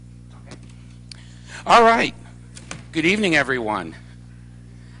All right. Good evening, everyone,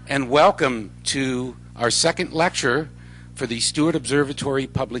 and welcome to our second lecture for the Stewart Observatory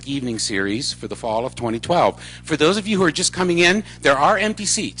Public Evening Series for the fall of 2012. For those of you who are just coming in, there are empty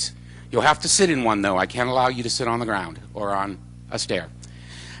seats. You'll have to sit in one, though. I can't allow you to sit on the ground or on a stair.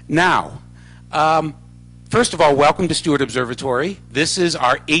 Now, first of all, welcome to Stewart Observatory. This is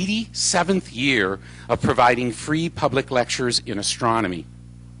our 87th year of providing free public lectures in astronomy.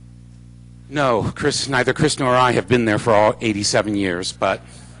 No, neither Chris nor I have been there for all 87 years, but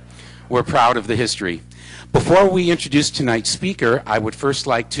we're proud of the history. Before we introduce tonight's speaker, I would first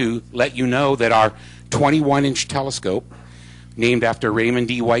like to let you know that our 21-inch telescope, named after Raymond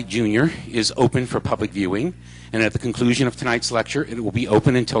D. White, Jr., is open for public viewing. And at the conclusion of tonight's lecture, it will be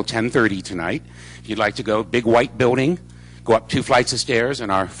open until 10:30 tonight. If you'd like to go, big white building, go up 2 flights of stairs, and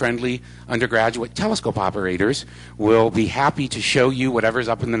our friendly undergraduate telescope operators will be happy to show you whatever's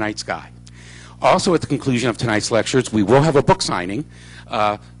up in the night sky. Also, at the conclusion of tonight's lectures, we will have a book signing.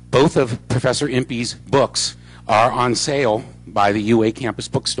 Both of Professor Impey's books are on sale by the UA Campus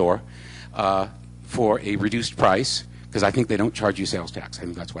Bookstore for a reduced price, because I think they don't charge you sales tax. I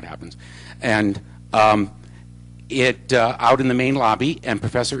think that's what happens. And out in the main lobby, and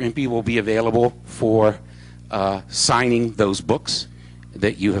Professor Impey will be available for signing those books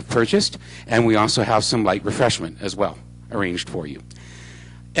that you have purchased. And we also have some light refreshment as well arranged for you.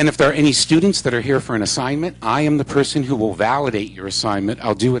 And if there are any students that are here for an assignment, I am the person who will validate your assignment.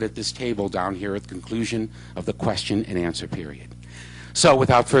 I'll do it at this table down here at the conclusion of the question and answer period. So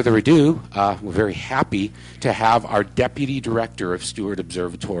without further ado, we're very happy to have our Deputy Director of Stewart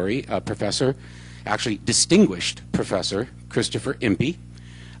Observatory, distinguished Professor Christopher Impey.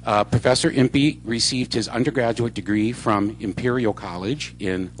 Professor Impey received his undergraduate degree from Imperial College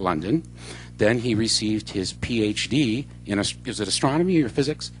in London. Then he received his PhD in, is it astronomy or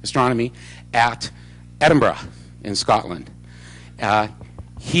physics? Astronomy at Edinburgh in Scotland. I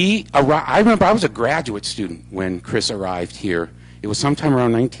remember I was a graduate student when Chris arrived here. It was sometime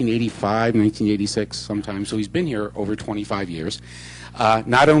around 1985, 1986 sometime, so he's been here over 25 years.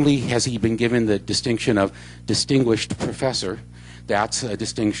 Not only has he been given the distinction of Distinguished Professor, that's a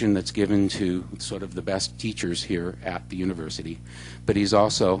distinction that's given to sort of the best teachers here at the university, but he's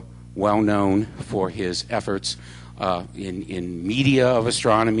also well known for his efforts in media of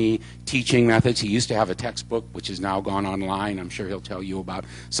astronomy, teaching methods. He used to have a textbook which has now gone online. I'm sure he'll tell you about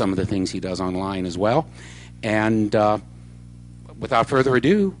some of the things he does online as well. And without further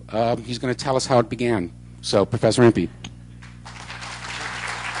ado, he's going to tell us how it began. So, Professor Impey.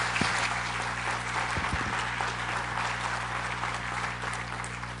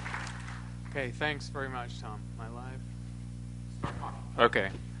 Okay, thanks very much, Tom. Am I live? Okay.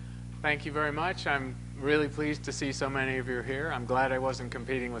 Thank you very much. I'm really pleased to see so many of you here. I'm glad I wasn't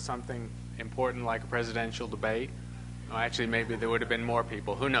competing with something important like a presidential debate. Oh, actually, maybe there would have been more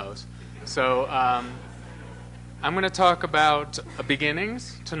people. Who knows? So I'm going to talk about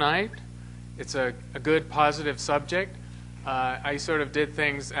beginnings tonight. It's a good, positive subject. I sort of did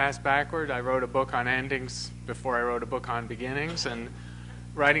things ass backward. I wrote a book on endings before I wrote a book on beginnings, and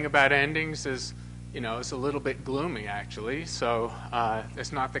writing about endings is, it's a little bit gloomy, actually. So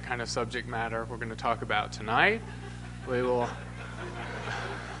it's not the kind of subject matter we're going to talk about tonight. We will,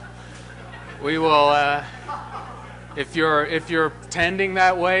 if you're tending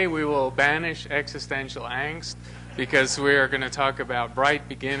that way, we will banish existential angst, because we are going to talk about bright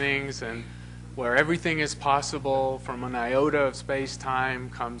beginnings and where everything is possible. From an iota of space-time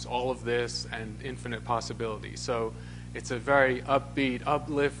comes all of this and infinite possibilities. So it's a very upbeat,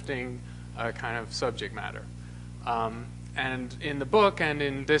 uplifting kind of subject matter. And in the book and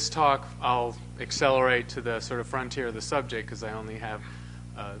in this talk, I'll accelerate to the sort of frontier of the subject because I only have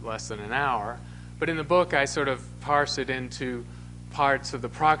less than an hour. But in the book, I sort of parse it into parts of the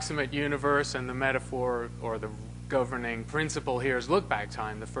proximate universe, and the metaphor or the governing principle here is look-back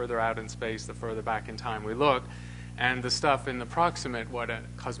time. The further out in space, the further back in time we look. And the stuff in the proximate, what a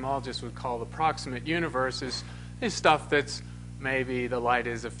cosmologist would call the proximate universe, is stuff that's maybe the light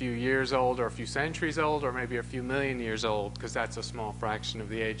is a few years old or a few centuries old or maybe a few million years old, because that's a small fraction of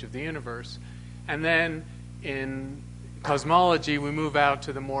the age of the universe. And then in cosmology, we move out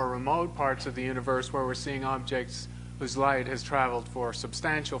to the more remote parts of the universe where we're seeing objects whose light has traveled for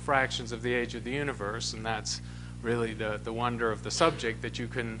substantial fractions of the age of the universe, and that's really the wonder of the subject, that you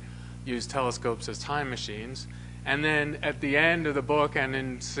can use telescopes as time machines. And then at the end of the book, and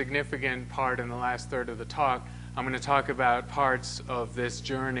in significant part in the last third of the talk, I'm going to talk about parts of this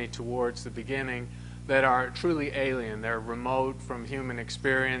journey towards the beginning that are truly alien. They're remote from human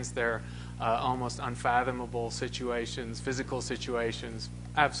experience. They're almost unfathomable situations, physical situations,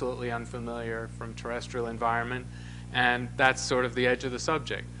 absolutely unfamiliar from terrestrial environment, and that's sort of the edge of the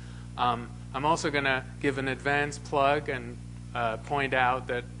subject. I'm also going to give an advanced plug and point out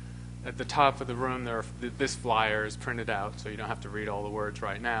that at the top of the room this flyer is printed out, so you don't have to read all the words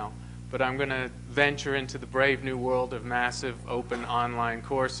right now. But I'm going to venture into the brave new world of massive open online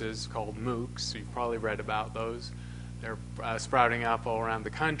courses called MOOCs. You've probably read about those. They're sprouting up all around the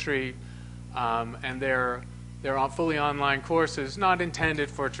country, and they're fully online courses, not intended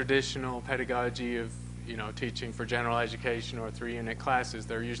for traditional pedagogy of teaching for general education or 3-unit classes.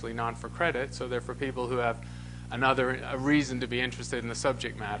 They're usually not for credit, so they're for people who have a reason to be interested in the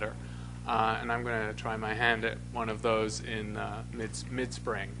subject matter. And I'm going to try my hand at one of those in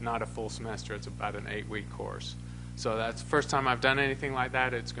mid-spring, not a full semester. It's about an 8-week course. So that's the first time I've done anything like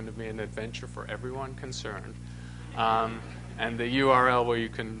that. It's going to be an adventure for everyone concerned. And the URL where you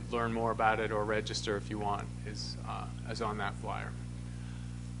can learn more about it or register if you want is on that flyer.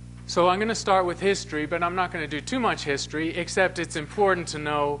 So I'm going to start with history, but I'm not going to do too much history, except it's important to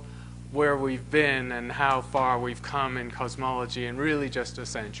know where we've been and how far we've come in cosmology in really just a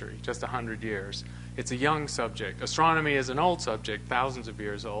century, just 100 years. It's a young subject. Astronomy is an old subject, thousands of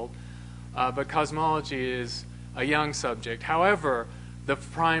years old, but cosmology is a young subject. However, the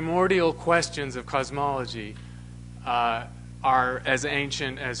primordial questions of cosmology are as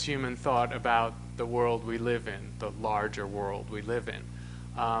ancient as human thought about the world we live in, the larger world we live in.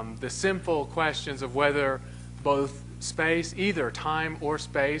 The simple questions of whether both space, either time or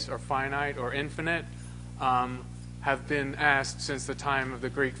space, or finite or infinite, have been asked since the time of the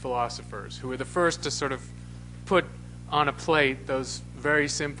Greek philosophers, who were the first to sort of put on a plate those very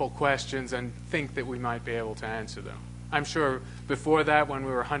simple questions and think that we might be able to answer them. I'm sure before that, when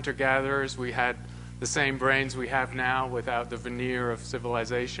we were hunter-gatherers, we had the same brains we have now without the veneer of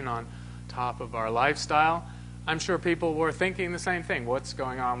civilization on top of our lifestyle. I'm sure people were thinking the same thing. What's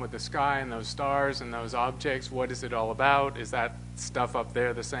going on with the sky and those stars and those objects? What is it all about? Is that stuff up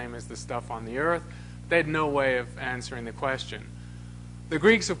there the same as the stuff on the Earth? They had no way of answering the question. The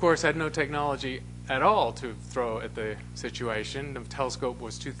Greeks, of course, had no technology at all to throw at the situation. The telescope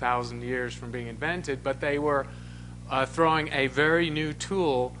was 2,000 years from being invented, but they were throwing a very new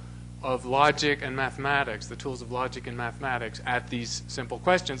tool of logic and mathematics, the tools of logic and mathematics, at these simple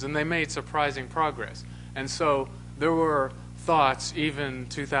questions, and they made surprising progress. And so there were thoughts even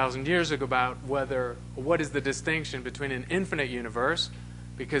 2,000 years ago about what is the distinction between an infinite universe,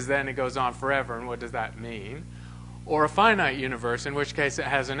 because then it goes on forever, and what does that mean? Or a finite universe, in which case it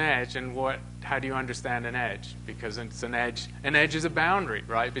has an edge, and how do you understand an edge? Because it's an edge is a boundary,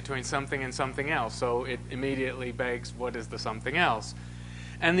 right, between something and something else. So it immediately begs, what is the something else?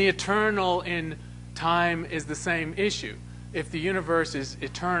 And the eternal in time is the same issue. If the universe is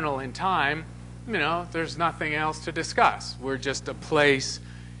eternal in time, there's nothing else to discuss. We're just a place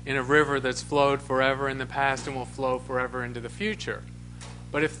in a river that's flowed forever in the past and will flow forever into the future.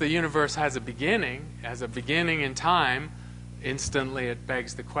 But if the universe has a beginning in time, instantly it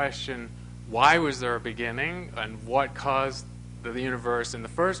begs the question, why was there a beginning, and what caused the universe in the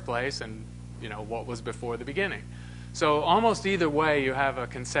first place, and what was before the beginning? So almost either way you have a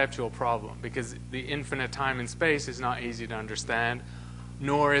conceptual problem, because the infinite time and space is not easy to understand,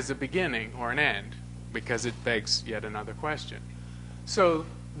 nor is a beginning or an end, because it begs yet another question. So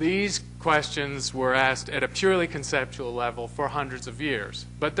these questions were asked at a purely conceptual level for hundreds of years.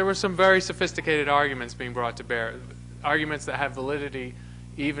 But there were some very sophisticated arguments being brought to bear, arguments that have validity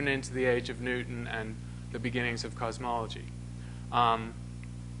even into the age of Newton and the beginnings of cosmology. I'll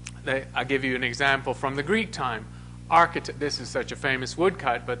give you an example from the Greek time. This is such a famous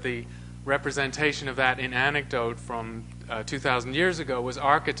woodcut, but the representation of that in anecdote from 2,000 years ago was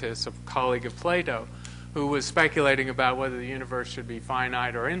Archytas, a colleague of Plato, who was speculating about whether the universe should be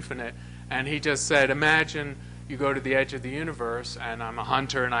finite or infinite. And he just said, imagine you go to the edge of the universe, and I'm a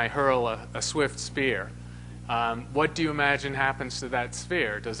hunter, and I hurl a swift spear. What do you imagine happens to that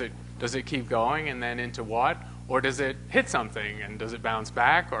sphere? Does it keep going, and then into what? Or does it hit something, and does it bounce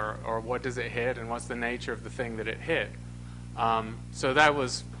back? Or what does it hit, and what's the nature of the thing that it hit? So that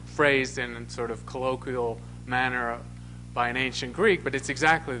was phrased in a sort of colloquial manner by an ancient Greek, but it's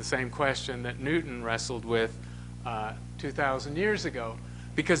exactly the same question that Newton wrestled with 2,000 years ago.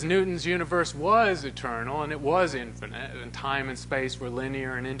 Because Newton's universe was eternal and it was infinite, and time and space were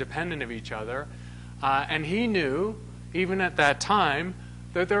linear and independent of each other. And he knew, even at that time,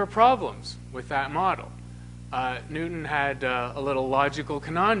 that there were problems with that model. Newton had a little logical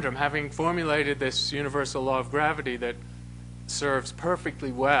conundrum, having formulated this universal law of gravity that serves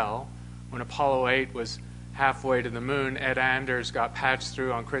perfectly well. When Apollo 8 was halfway to the moon, Ed Anders got patched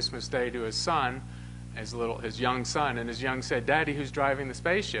through on Christmas Day to his son. his young son, and his young said, "Daddy, who's driving the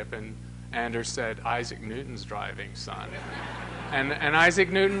spaceship?" And Anders said, "Isaac Newton's driving, son." And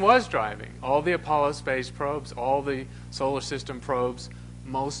Isaac Newton was driving. All the Apollo space probes, all the solar system probes,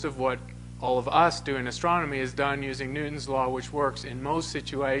 most of what all of us do in astronomy is done using Newton's law, which works in most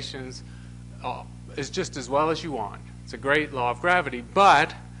situations is just as well as you want. It's a great law of gravity.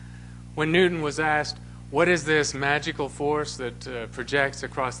 But when Newton was asked, what is this magical force that projects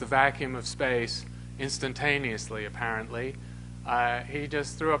across the vacuum of space instantaneously, apparently, he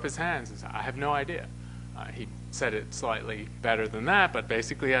just threw up his hands and said, "I have no idea." He said it slightly better than that, but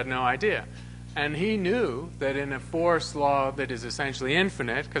basically had no idea. And he knew that in a force law that is essentially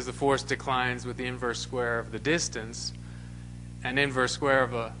infinite, because the force declines with the inverse square of the distance, and inverse square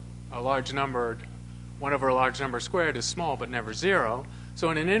of a large number, 1 over a large number squared is small but never 0. So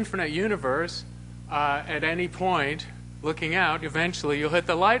in an infinite universe, at any point, looking out, eventually you'll hit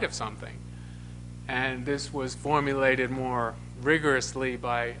the light of something. And this was formulated more rigorously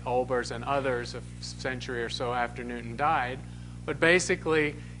by Olbers and others a century or so after Newton died. But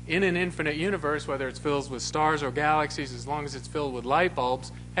basically, in an infinite universe, whether it's filled with stars or galaxies, as long as it's filled with light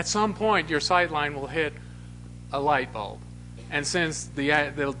bulbs, at some point your sight line will hit a light bulb. And since the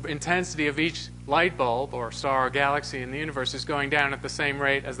intensity of each light bulb or star or galaxy in the universe is going down at the same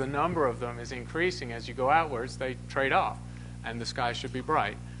rate as the number of them is increasing as you go outwards, they trade off, and the sky should be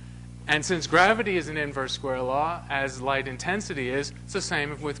bright. And since gravity is an inverse square law, as light intensity is, it's the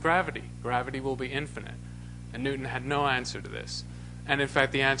same with gravity. Gravity will be infinite. And Newton had no answer to this. And in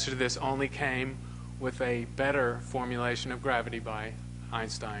fact, the answer to this only came with a better formulation of gravity by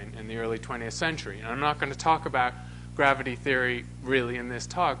Einstein in the early 20th century. And I'm not going to talk about gravity theory really in this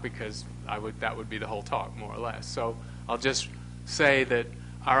talk because that would be the whole talk, more or less. So I'll just say that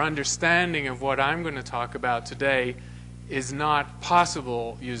our understanding of what I'm going to talk about today is not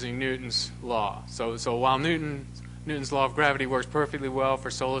possible using Newton's law. So while Newton's law of gravity works perfectly well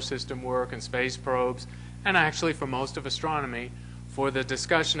for solar system work and space probes, and actually for most of astronomy, for the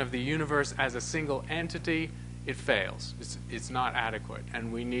discussion of the universe as a single entity, it fails. It's not adequate,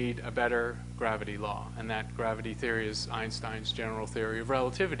 and we need a better gravity law. And that gravity theory is Einstein's general theory of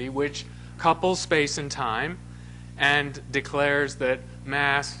relativity, which couples space and time and declares that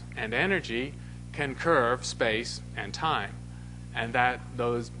mass and energy can curve space and time, and that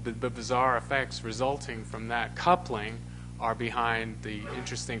the bizarre effects resulting from that coupling are behind the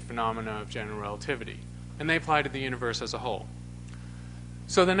interesting phenomena of general relativity, and they apply to the universe as a whole.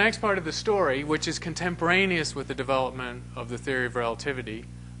 So the next part of the story, which is contemporaneous with the development of the theory of relativity,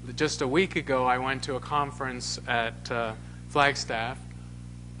 just a week ago I went to a conference at Flagstaff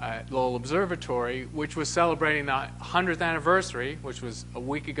at Lowell Observatory, which was celebrating the 100th anniversary, which was a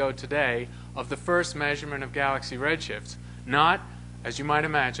week ago today, of the first measurement of galaxy redshifts. Not, as you might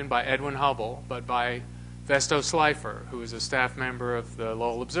imagine, by Edwin Hubble, but by Vesto Slipher, who was a staff member of the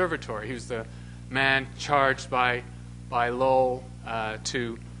Lowell Observatory. He was the man charged by Lowell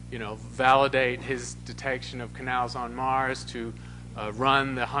to validate his detection of canals on Mars, to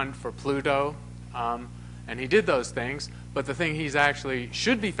run the hunt for Pluto. And he did those things, but the thing he's actually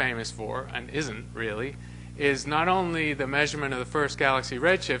should be famous for, and isn't really, is not only the measurement of the first galaxy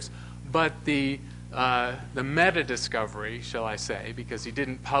redshifts, but the meta-discovery, shall I say, because he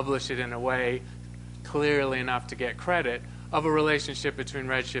didn't publish it in a way clearly enough to get credit, of a relationship between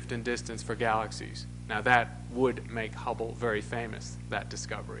redshift and distance for galaxies. Now that would make Hubble very famous, that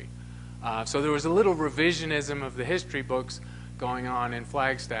discovery. So there was a little revisionism of the history books going on in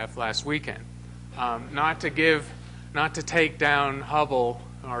Flagstaff last weekend. Not to take down Hubble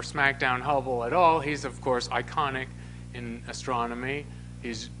or smack down Hubble at all. He's, of course, iconic in astronomy.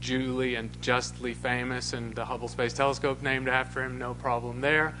 He's duly and justly famous, and the Hubble Space Telescope named after him, no problem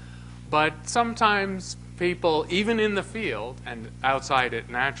there. But sometimes people, even in the field and outside it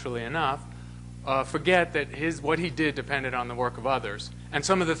naturally enough, forget that what he did depended on the work of others. And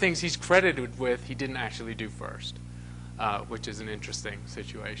some of the things he's credited with, he didn't actually do first, which is an interesting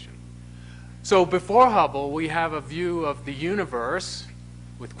situation. So before Hubble, we have a view of the universe,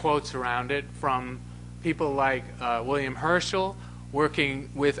 with quotes around it, from people like William Herschel, working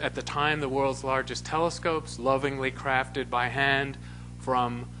with, at the time, the world's largest telescopes, lovingly crafted by hand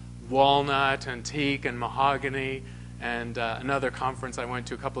from walnut and teak and mahogany. And another conference I went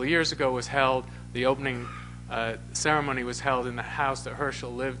to a couple of years ago was held, the opening ceremony was held in the house that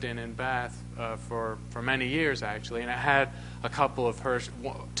Herschel lived in Bath for many years, actually. And it had a couple of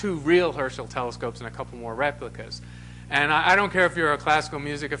two real Herschel telescopes and a couple more replicas. And I don't care if you're a classical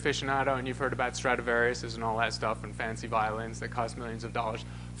music aficionado and you've heard about Stradivariuses and all that stuff and fancy violins that cost millions of dollars.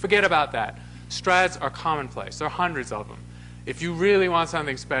 Forget about that. Strads are commonplace. There are hundreds of them. If you really want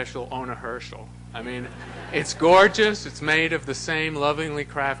something special, own a Herschel. I mean, it's gorgeous. It's made of the same lovingly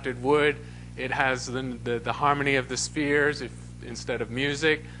crafted wood. It has the harmony of the spheres instead of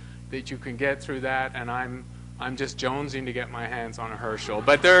music that you can get through that. And I'm just jonesing to get my hands on a Herschel.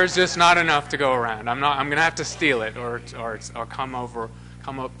 But there's just not enough to go around. I'm going to have to steal it or come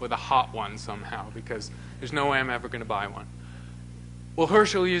up with a hot one somehow, because there's no way I'm ever going to buy one. Well,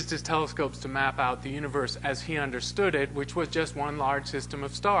 Herschel used his telescopes to map out the universe as he understood it, which was just one large system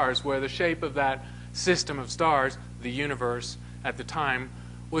of stars, where the shape of that system of stars, the universe at the time,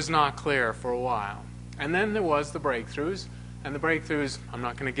 was not clear for a while. And then there was the breakthroughs, and the breakthroughs, I'm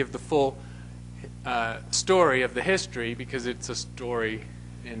not going to give the full story of the history because it's a story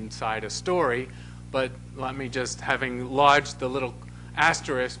inside a story, but let me just, having lodged the little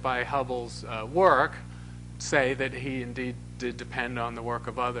asterisk by Hubble's work, say that he indeed did depend on the work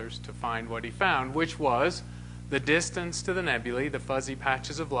of others to find what he found, which was the distance to the nebulae, the fuzzy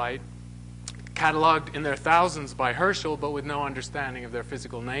patches of light, cataloged in their thousands by Herschel, but with no understanding of their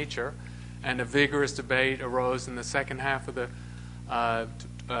physical nature. And a vigorous debate arose in the second half of the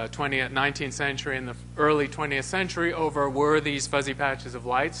 19th century and the early 20th century over, were these fuzzy patches of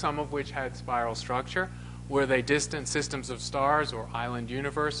light, some of which had spiral structure, were they distant systems of stars or island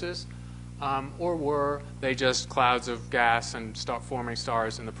universes, or were they just clouds of gas and forming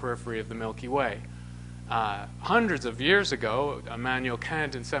stars in the periphery of the Milky Way? Hundreds of years ago, Immanuel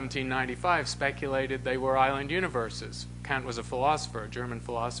Kant in 1795 speculated they were island universes. Kant was a philosopher, a German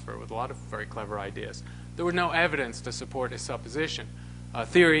philosopher with a lot of very clever ideas. There was no evidence to support his supposition.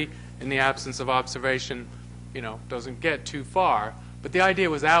 Theory, in the absence of observation, doesn't get too far. But the idea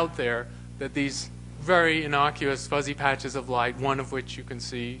was out there that these very innocuous fuzzy patches of light, one of which you can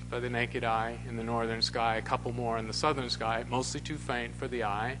see by the naked eye in the northern sky, a couple more in the southern sky, mostly too faint for the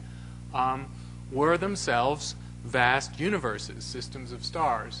eye, were themselves vast universes, systems of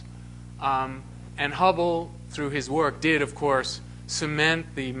stars. And Hubble, through his work, did, of course, cement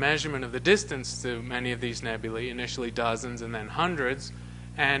the measurement of the distance to many of these nebulae, initially dozens and then hundreds.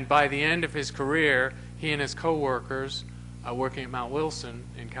 And by the end of his career, he and his co-workers, working at Mount Wilson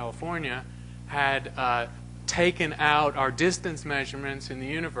in California, had taken out our distance measurements in the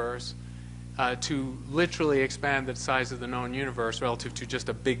universe to literally expand the size of the known universe relative to just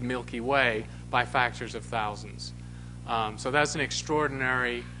a big Milky Way by factors of thousands. So that's an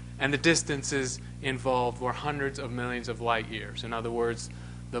extraordinary, and the distances involved were hundreds of millions of light years. In other words,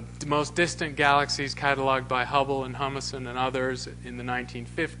 the most distant galaxies cataloged by Hubble and Humason and others in the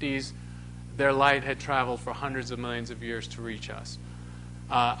 1950s, their light had traveled for hundreds of millions of years to reach us.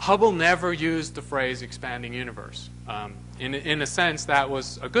 Hubble never used the phrase expanding universe. In a sense, that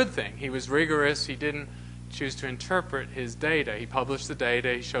was a good thing. He was rigorous. He didn't choose to interpret his data. He published the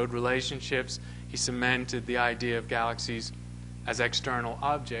data. He showed relationships. He cemented the idea of galaxies as external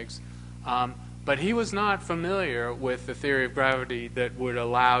objects. But he was not familiar with the theory of gravity that would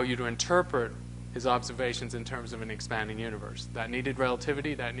allow you to interpret his observations in terms of an expanding universe. That needed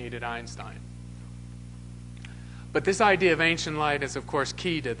relativity. That needed Einstein. But this idea of ancient light is, of course,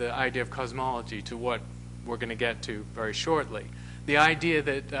 key to the idea of cosmology, to what we're going to get to very shortly. The idea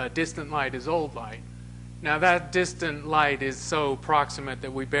that distant light is old light. Now, that distant light is so proximate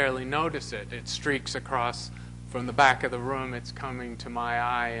that we barely notice it. It streaks across from the back of the room. It's coming to my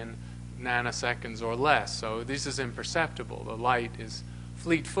eye in nanoseconds or less. So this is imperceptible. The light is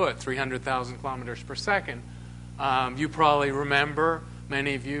fleet-foot, 300,000 kilometers per second. You probably remember,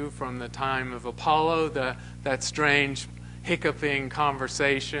 many of you, from the time of Apollo, that strange hiccuping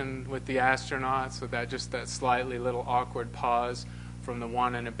conversation with the astronauts, with that slightly little awkward pause from the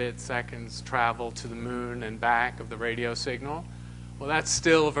 1 and a bit seconds travel to the moon and back of the radio signal. Well, that's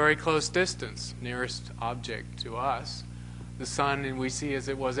still a very close distance, nearest object to us. The sun, and we see as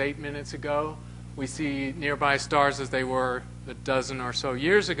it was 8 minutes ago. We see nearby stars as they were a dozen or so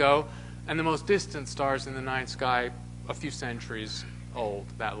years ago, and the most distant stars in the night sky a few centuries old,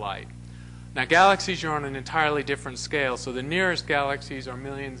 that light. Now, galaxies are on an entirely different scale, so the nearest galaxies are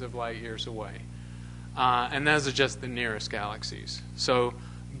millions of light years away. And those are just the nearest galaxies. So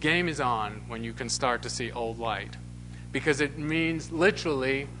game is on when you can start to see old light, because it means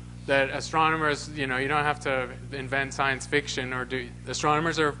literally that astronomers, you don't have to invent science fiction or do.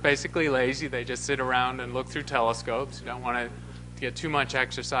 Astronomers are basically lazy. They just sit around and look through telescopes. You don't want to get too much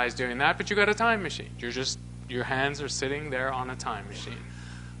exercise doing that, but you got a time machine. Your hands are sitting there on a time machine.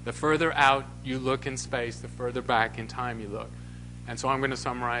 The further out you look in space, the further back in time you look. And so I'm going to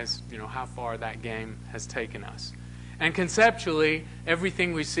summarize, how far that game has taken us. And conceptually,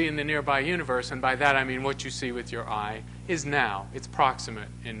 everything we see in the nearby universe, and by that I mean what you see with your eye, is now. It's proximate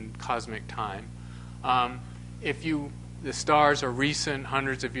in cosmic time. If you The stars are recent,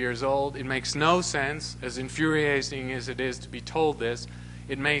 hundreds of years old. It makes no sense, as infuriating as it is to be told this,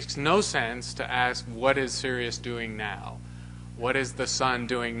 it makes no sense to ask, what is Sirius doing now? What is the sun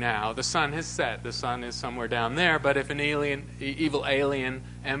doing now? The sun has set. The sun is somewhere down there, but if an evil alien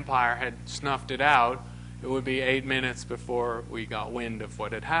empire had snuffed it out, it would be 8 minutes before we got wind of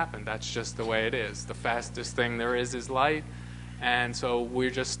what had happened. That's just the way it is. The fastest thing there is light, and so we're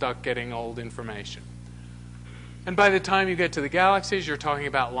just stuck getting old information. And by the time you get to the galaxies, you're talking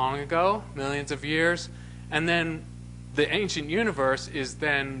about long ago, millions of years, and then the ancient universe is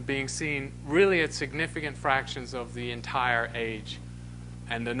then being seen really at significant fractions of the entire age.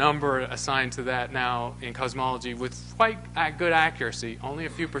 And the number assigned to that now in cosmology with quite good accuracy, only a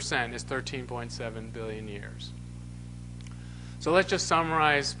few percent, is 13.7 billion years. So let's just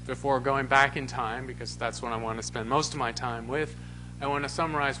summarize before going back in time, because that's what I want to spend most of my time with. I want to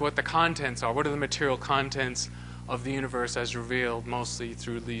summarize what the contents are. What are the material contents of the universe as revealed mostly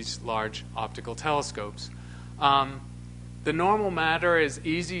through these large optical telescopes? The normal matter is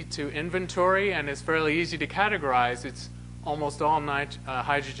easy to inventory and is fairly easy to categorize. It's almost all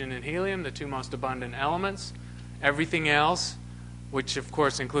hydrogen and helium, the two most abundant elements. Everything else, which of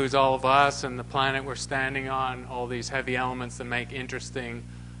course includes all of us and the planet we're standing on, all these heavy elements that make interesting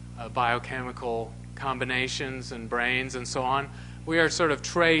biochemical combinations and brains and so on, we are sort of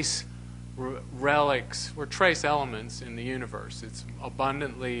trace relics, we're trace elements in the universe. It's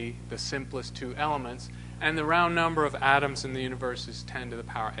abundantly the simplest two elements, and the round number of atoms in the universe is 10 to the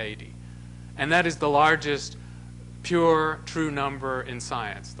power 80. And that is the largest pure, true number in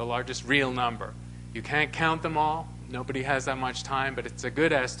science, the largest real number. You can't count them all. Nobody has that much time, but it's a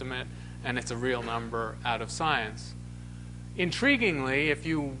good estimate, and it's a real number out of science. Intriguingly, if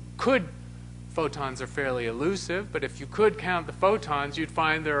you could, photons are fairly elusive, but if you could count the photons, you'd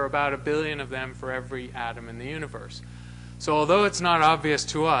find there are about 1 billion of them for every atom in the universe. So although it's not obvious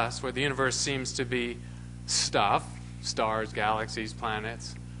to us, where the universe seems to be stuff, stars, galaxies,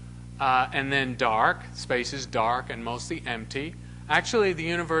 planets, and then dark, space is dark and mostly empty, actually the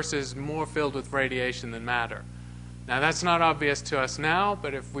universe is more filled with radiation than matter. Now that's not obvious to us now,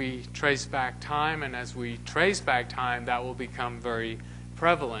 but if we trace back time, and as we trace back time, that will become very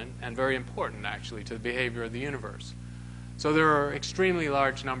prevalent and very important actually to the behavior of the universe. So there are an extremely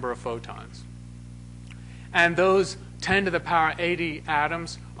large number of photons. And those 10 to the power 80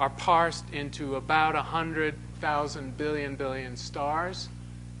 atoms are parsed into about 100,000 billion stars,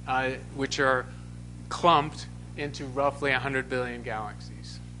 which are clumped into roughly 100 billion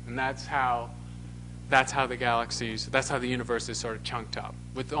galaxies. And that's how the galaxies, that's how the universe is sort of chunked up,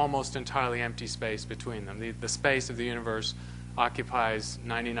 with almost entirely empty space between them. The space of the universe occupies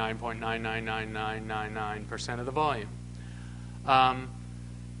 99.999999% of the volume.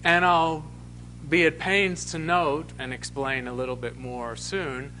 And I'll be at pains to note and explain a little bit more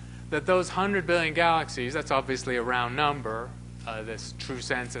soon that those 100 billion galaxies, that's obviously a round number. This true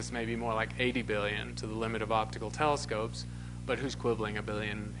census may be more like 80 billion to the limit of optical telescopes, but who's quibbling a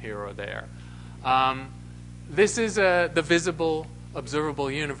billion here or there? This is the visible,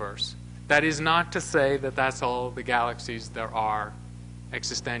 observable universe. That is not to say that that's all the galaxies there are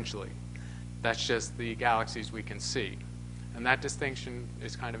existentially. That's just the galaxies we can see. And that distinction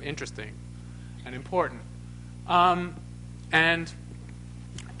is kind of interesting and important. And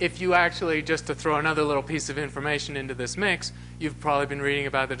if you actually, just to throw another little piece of information into this mix, you've probably been reading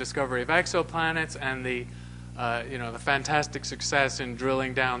about the discovery of exoplanets and the fantastic success in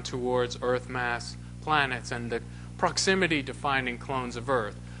drilling down towards Earth mass planets and the proximity to finding clones of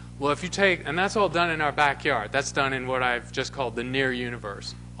Earth. Well, if you take, and that's all done in our backyard. That's done in what I've just called the near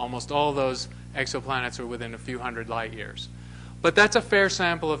universe. Almost all those exoplanets are within a few hundred light years. But that's a fair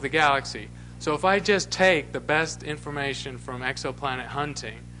sample of the galaxy. So if I just take the best information from exoplanet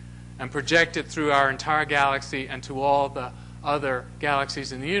hunting and project it through our entire galaxy and to all the other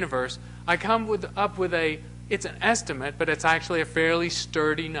galaxies in the universe, I come up with it's an estimate, but it's actually a fairly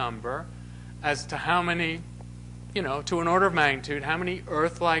sturdy number as to how many, to an order of magnitude, how many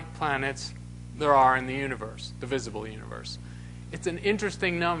Earth-like planets there are in the universe, the visible universe. It's an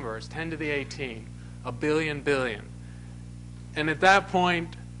interesting number. It's 10 to the 18, a billion billion. And at that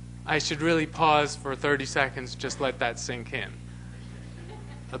point, I should really pause for 30 seconds, just let that sink in.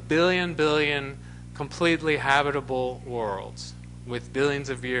 A billion billion completely habitable worlds with billions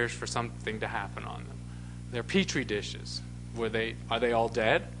of years for something to happen on them. They're petri dishes. Are they all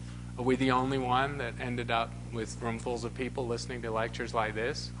dead? Are we the only one that ended up with roomfuls of people listening to lectures like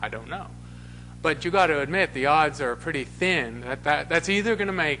this? I don't know. But you got to admit the odds are pretty thin. That's either going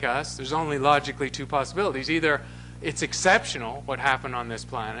to make us, there's only logically two possibilities, either it's exceptional what happened on this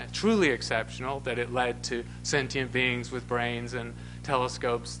planet, truly exceptional, that it led to sentient beings with brains and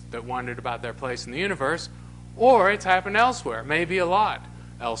telescopes that wondered about their place in the universe, or it's happened elsewhere, maybe a lot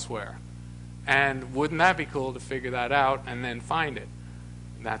elsewhere. And wouldn't that be cool to figure that out and then find it?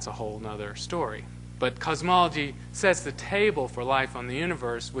 That's a whole nother story. But cosmology sets the table for life on the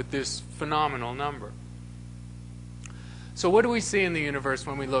universe with this phenomenal number. So what do we see in the universe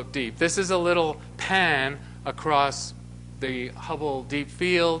when we look deep? This is a little pan across the Hubble Deep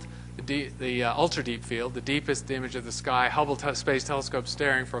Field, the Ultra Deep Field, the deepest image of the sky. Hubble Space Telescope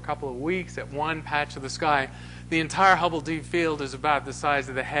staring for a couple of weeks at one patch of the sky. The entire Hubble Deep Field is about the size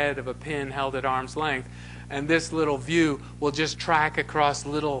of the head of a pin held at arm's length, and this little view will just track across a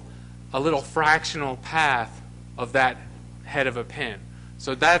little fractional path of that head of a pin.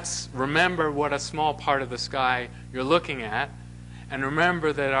 So remember what a small part of the sky you're looking at, and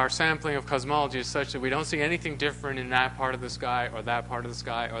remember that our sampling of cosmology is such that we don't see anything different in that part of the sky or that part of the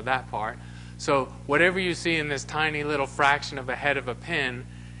sky or that part. So whatever you see in this tiny little fraction of a head of a pin,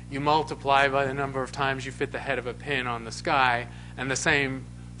 you multiply by the number of times you fit the head of a pin on the sky, and the same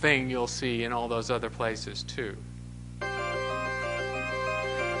thing you'll see in all those other places too.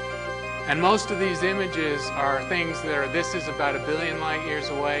 And most of these images are things that are, this is about 1 billion light years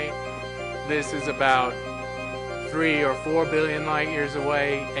away, this is about 3 or 4 billion light years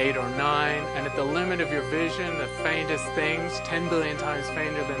away, 8 or 9, and at the limit of your vision, the faintest things, 10 billion times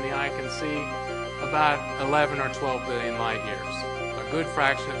fainter than the eye can see, about 11 or 12 billion light years, a good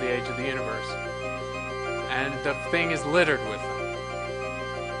fraction of the age of the universe. And the thing is littered with them.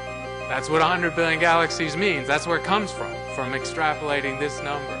 That's what 100 billion galaxies means. That's where it comes from extrapolating this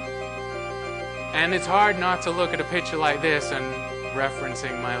number. And it's hard not to look at a picture like this, and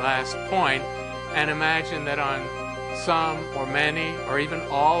referencing my last point, and imagine that on some or many or even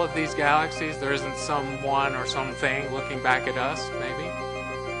all of these galaxies there isn't someone or something looking back at us, maybe.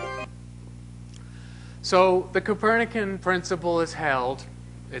 So the Copernican principle is held.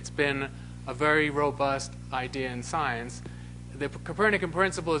 It's been a very robust idea in science. The Copernican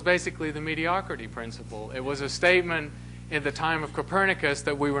principle is basically the mediocrity principle. It was a statement in the time of Copernicus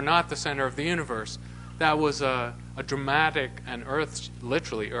that we were not the center of the universe. That was a dramatic and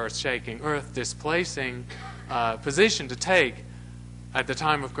literally earth-shaking, earth-displacing position to take. At the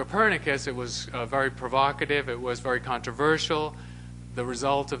time of Copernicus, it was very provocative. It was very controversial. The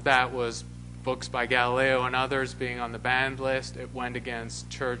result of that was books by Galileo and others being on the banned list. It went against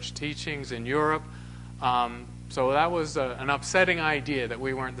church teachings in Europe. So that was an upsetting idea that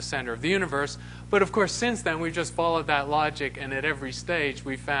we weren't the center of the universe. But of course, since then, we've just followed that logic, and at every stage,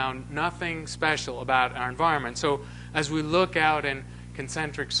 we found nothing special about our environment. So as we look out in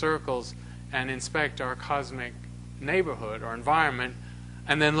concentric circles and inspect our cosmic neighborhood or environment,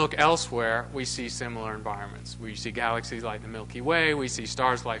 and then look elsewhere, we see similar environments. We see galaxies like the Milky Way. We see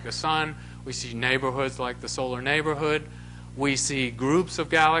stars like the Sun. We see neighborhoods like the solar neighborhood. We see groups of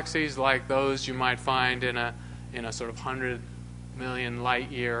galaxies like those you might find in a sort of 100 million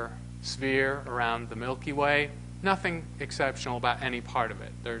light year sphere around the Milky Way. Nothing exceptional about any part of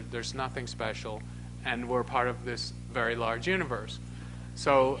it. There's nothing special, and we're part of this very large universe.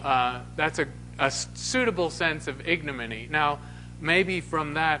 So that's a suitable sense of ignominy. Now, maybe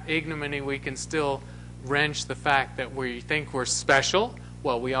from that ignominy we can still wrench the fact that we think we're special.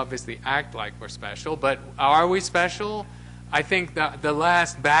 Well, we obviously act like we're special, but are we special? I think that the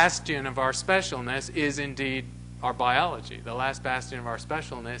last bastion of our specialness is indeed our biology. The last bastion of our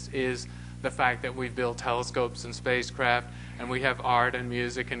specialness is the fact that we've built telescopes and spacecraft, and we have art and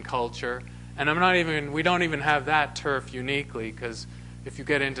music and culture. And we don't even have that turf uniquely, because if you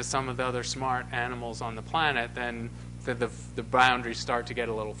get into some of the other smart animals on the planet, then the boundaries start to get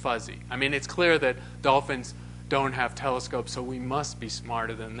a little fuzzy. I mean, it's clear that dolphins don't have telescopes, so we must be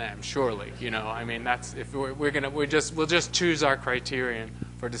smarter than them, surely. You know, I mean, that's if we'll just choose our criterion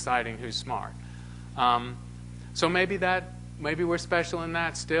for deciding who's smart. So maybe we're special in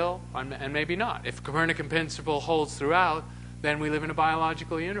that still, and maybe not. If Copernican principle holds throughout, then we live in a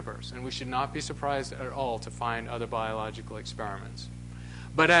biological universe, and we should not be surprised at all to find other biological experiments.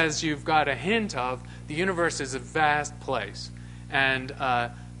 But as you've got a hint of, the universe is a vast place, and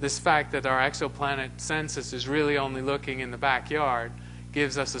this fact that our exoplanet census is really only looking in the backyard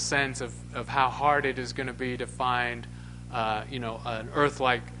gives us a sense of how hard it is going to be to find, an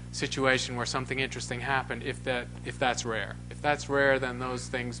Earth-like situation where something interesting happened, if that's rare. If that's rare, then those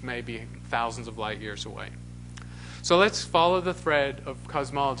things may be thousands of light years away. So let's follow the thread of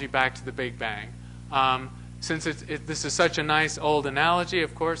cosmology back to the Big Bang. Since this is such a nice old analogy,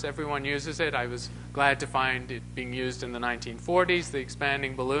 of course, everyone uses it. I was glad to find it being used in the 1940s, the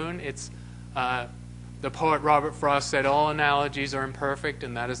expanding balloon. It's The poet Robert Frost said all analogies are imperfect,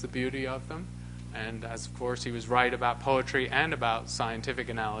 and that is the beauty of them. And as of course he was right about poetry and about scientific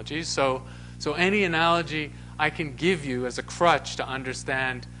analogies. So any analogy I can give you as a crutch to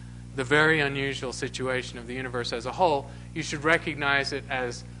understand the very unusual situation of the universe as a whole, you should recognize it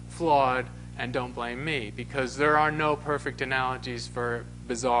as flawed and don't blame me, because there are no perfect analogies for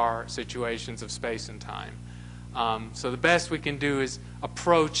bizarre situations of space and time. So the best we can do is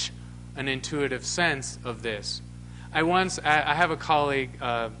approach an intuitive sense of this. I have a colleague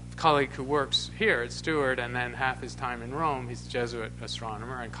who works here at Stewart and then half his time in Rome. He's a Jesuit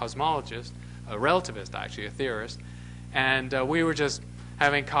astronomer and cosmologist, a relativist actually, a theorist. And we were just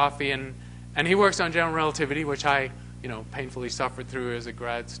having coffee, and he works on general relativity, which I painfully suffered through as a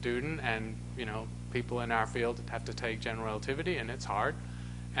grad student, and people in our field have to take general relativity, and it's hard.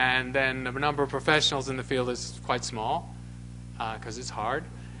 And then the number of professionals in the field is quite small because it's hard.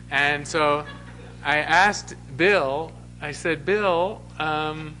 And so I asked Bill, I said, Bill,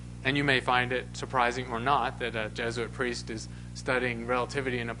 and you may find it surprising or not that a Jesuit priest is studying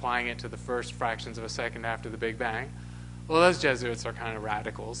relativity and applying it to the first fractions of a second after the Big Bang. Well, those Jesuits are kind of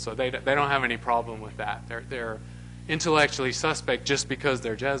radicals, so they don't have any problem with that. They're intellectually suspect just because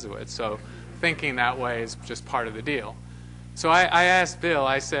they're Jesuits, so thinking that way is just part of the deal. So I asked Bill,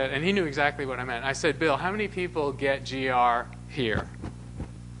 I said, and he knew exactly what I meant. I said, Bill, how many people get GR here?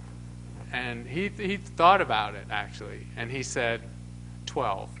 And he thought about it, actually, and he said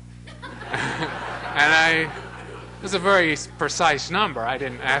 12. And it was a very precise number. I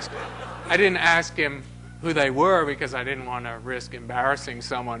didn't ask him who they were because I didn't want to risk embarrassing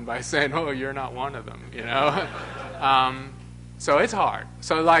someone by saying, oh, you're not one of them, So it's hard.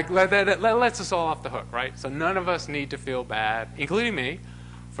 So lets us all off the hook, right? So none of us need to feel bad, including me,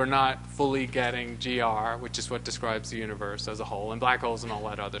 for not fully getting GR, which is what describes the universe as a whole, and black holes and all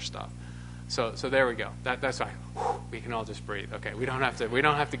that other stuff. So there we go. That's right. We can all just breathe. Okay, we don't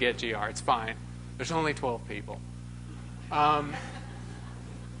have to get GR. It's fine. There's only 12 people.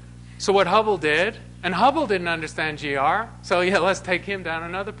 So what Hubble did, and Hubble didn't understand GR, so yeah, let's take him down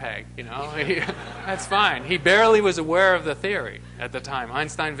another peg. That's fine. He barely was aware of the theory at the time.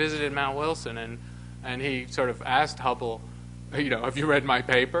 Einstein visited Mount Wilson, and he sort of asked Hubble, have you read my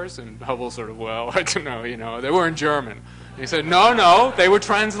papers? And Hubble sort of, well, I don't know, they were in German. And he said, no, they were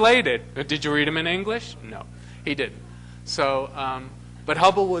translated. Did you read them in English? No, he didn't. So, but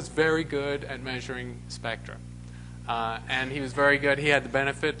Hubble was very good at measuring spectra. And he was very good. He had the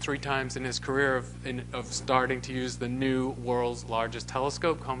benefit 3 times in his career of starting to use the new world's largest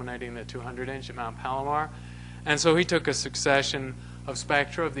telescope, culminating in the 200-inch at Mount Palomar. And so he took a succession of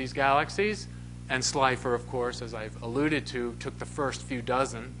spectra of these galaxies. And Slipher, of course, as I've alluded to, took the first few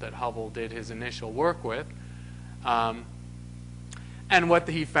dozen that Hubble did his initial work with. And what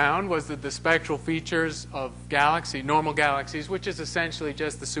he found was that the spectral features of normal galaxies, which is essentially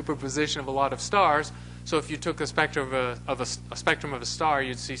just the superposition of a lot of stars. So if you took a spectrum of a star,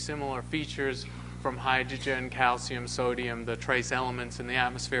 you'd see similar features from hydrogen, calcium, sodium, the trace elements in the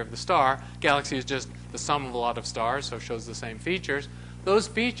atmosphere of the star. Galaxy is just the sum of a lot of stars, so it shows the same features. Those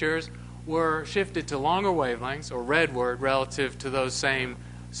features were shifted to longer wavelengths, or redward, relative to those same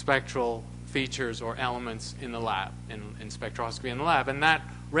spectral features or elements in the lab, in spectroscopy in the lab. And that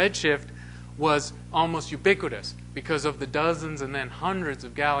redshift was almost ubiquitous because of the dozens and then hundreds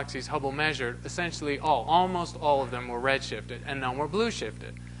of galaxies Hubble measured. Essentially almost all of them were redshifted, and none were blue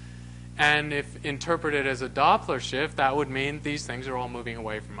shifted. And if interpreted as a Doppler shift, that would mean these things are all moving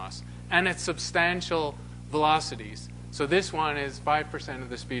away from us. And at substantial velocities. So this one is 5% of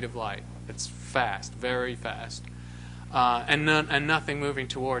the speed of light. It's fast, very fast. And nothing moving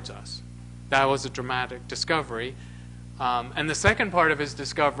towards us. That was a dramatic discovery. And the second part of his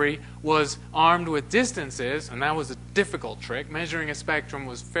discovery was armed with distances, and that was a difficult trick. Measuring a spectrum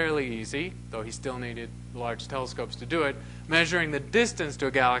was fairly easy, though he still needed large telescopes to do it. Measuring the distance to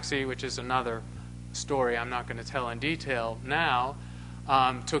a galaxy, which is another story I'm not going to tell in detail now,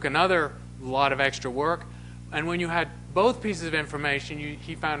 took another lot of extra work. And when you had both pieces of information,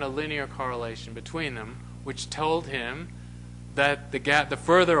 he found a linear correlation between them, which told him that the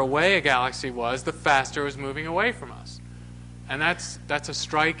further away a galaxy was, the faster it was moving away from us. And that's a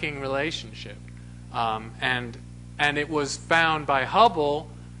striking relationship. And it was found by Hubble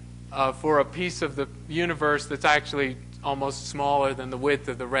for a piece of the universe that's actually almost smaller than the width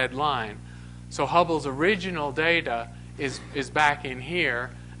of the red line. So Hubble's original data is back in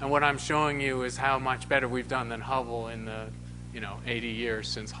here, and what I'm showing you is how much better we've done than Hubble in the 80 years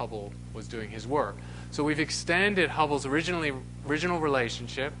since Hubble was doing his work. So we've extended Hubble's original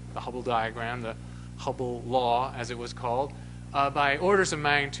relationship, the Hubble diagram, the Hubble law, as it was called. by orders of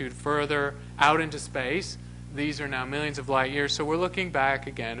magnitude further out into space. These are now millions of light years, so we're looking back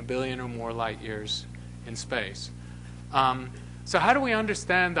again a billion or more light years in space. So how do we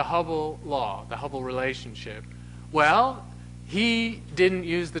understand the Hubble law, the Hubble relationship? Well, he didn't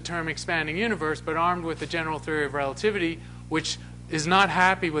use the term expanding universe, but armed with the general theory of relativity, which is not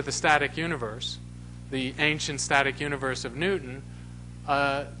happy with the static universe, the ancient static universe of Newton.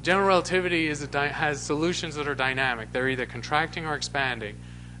 General relativity has solutions that are dynamic. They're either contracting or expanding.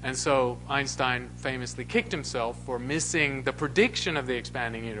 And so Einstein famously kicked himself for missing the prediction of the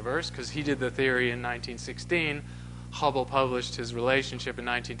expanding universe, because he did the theory in 1916. Hubble published his relationship in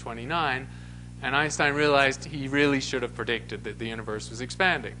 1929. And Einstein realized he really should have predicted that the universe was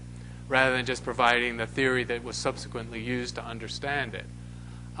expanding, rather than just providing the theory that was subsequently used to understand it.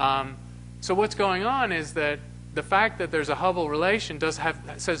 So what's going on is that the fact that there's a Hubble relation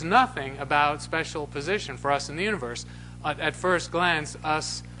says nothing about special position for us in the universe. At first glance,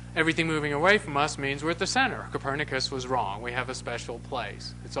 everything moving away from us means we're at the center. Copernicus was wrong. We have a special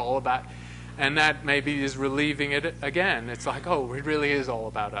place. It's all about... And that maybe is relieving it again. It's like, oh, it really is all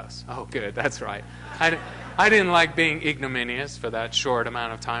about us. Oh, good, that's right. I didn't like being ignominious for that short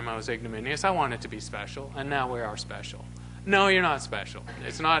amount of time I was ignominious. I wanted to be special, and now we are special. No, you're not special.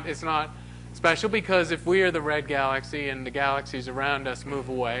 It's not special, because if we are the red galaxy and the galaxies around us move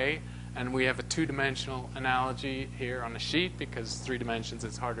away, and we have a two-dimensional analogy here on a sheet, because 3 dimensions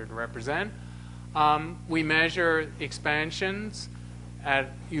is harder to represent, we measure expansions.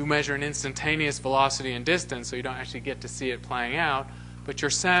 You measure an instantaneous velocity and distance, so you don't actually get to see it playing out, but you're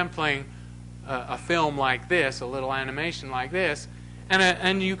sampling a film like this, a little animation like this,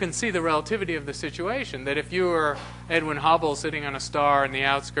 and you can see the relativity of the situation, that if you were Edwin Hubble sitting on a star in the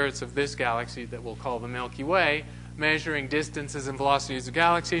outskirts of this galaxy that we'll call the Milky Way, measuring distances and velocities of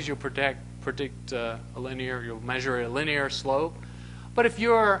galaxies, you'll you'll measure a linear slope. But if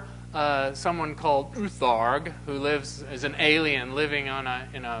you're someone called Utharg, who lives as an alien living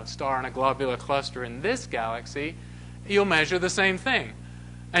in a star in a globular cluster in this galaxy, you'll measure the same thing.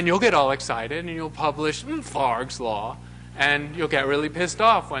 And you'll get all excited, and you'll publish Utharg's law, and you'll get really pissed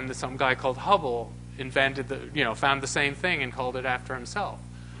off when some guy called Hubble found the same thing and called it after himself.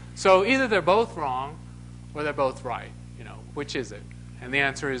 So either they're both wrong, or they're both right. Which is it? And the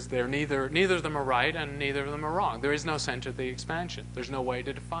answer is neither of them are right and neither of them are wrong. There is no center of the expansion. There's no way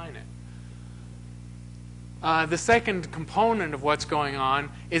to define it. The second component of what's going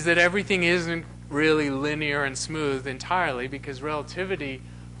on is that everything isn't really linear and smooth entirely, because relativity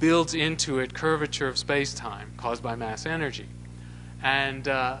builds into it curvature of space-time caused by mass energy. And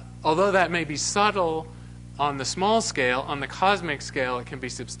although that may be subtle on the small scale, on the cosmic scale it can be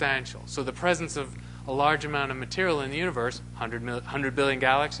substantial. So the presence of a large amount of material in the universe, 100 billion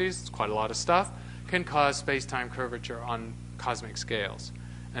galaxies, it's quite a lot of stuff, can cause space-time curvature on cosmic scales.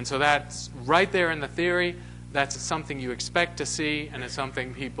 And so that's right there in the theory. That's something you expect to see, and it's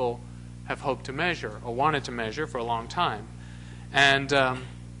something people have hoped to measure or wanted to measure for a long time. And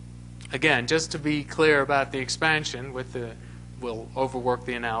again, just to be clear about the expansion, we'll overwork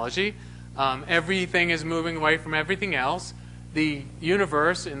the analogy. Everything is moving away from everything else. The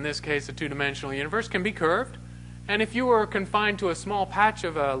universe, in this case a two-dimensional universe, can be curved. And if you were confined to a small patch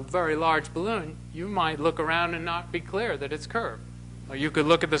of a very large balloon, you might look around and not be clear that it's curved. Or you could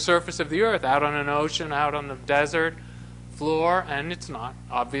look at the surface of the Earth, out on an ocean, out on the desert floor, and it's not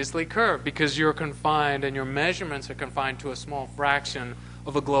obviously curved, because you're confined and your measurements are confined to a small fraction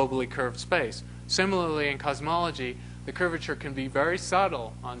of a globally curved space. Similarly, in cosmology, the curvature can be very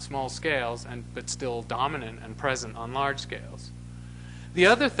subtle on small scales, but still dominant and present on large scales. The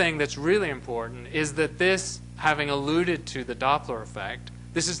other thing that's really important is that this, having alluded to the Doppler effect,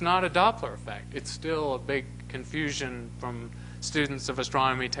 this is not a Doppler effect. It's still a big confusion from students of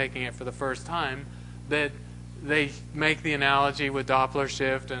astronomy taking it for the first time, that they make the analogy with Doppler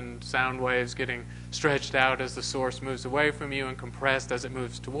shift and sound waves getting stretched out as the source moves away from you and compressed as it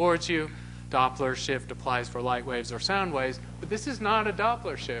moves towards you. Doppler shift applies for light waves or sound waves, but this is not a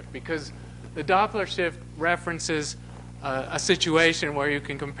Doppler shift, because the Doppler shift references a situation where you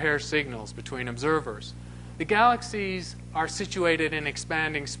can compare signals between observers. The galaxies are situated in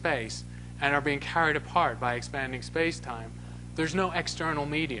expanding space and are being carried apart by expanding space-time. There's no external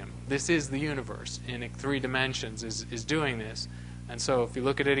medium. This is the universe in 3 dimensions is doing this. And so if you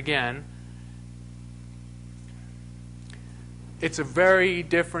look at it again, it's a very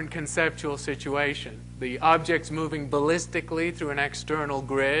different conceptual situation. The object's moving ballistically through an external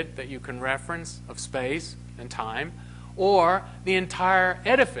grid that you can reference of space and time, or the entire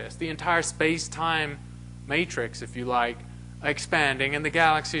edifice, the entire space-time matrix, if you like, expanding, and the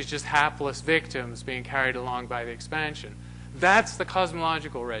galaxy is just hapless victims being carried along by the expansion. That's the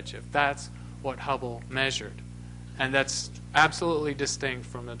cosmological redshift. That's what Hubble measured. And that's absolutely distinct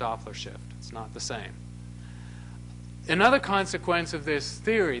from the Doppler shift. It's not the same. Another consequence of this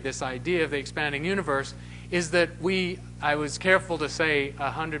theory, this idea of the expanding universe, is that I was careful to say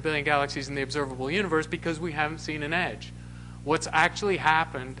 100 billion galaxies in the observable universe because we haven't seen an edge. What's actually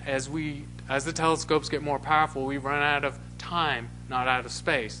happened as the telescopes get more powerful, we run out of time, not out of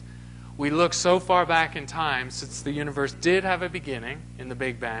space. We look so far back in time, since the universe did have a beginning in the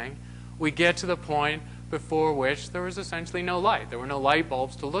Big Bang, we get to the point before which there was essentially no light. There were no light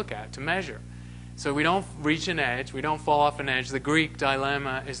bulbs to look at, to measure. So we don't reach an edge, we don't fall off an edge. The Greek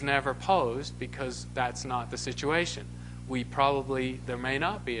dilemma is never posed because that's not the situation. There may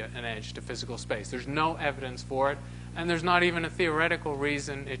not be an edge to physical space. There's no evidence for it, and there's not even a theoretical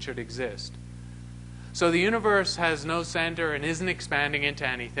reason it should exist. So the universe has no center and isn't expanding into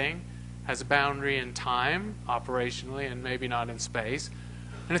anything, has a boundary in time, operationally, and maybe not in space.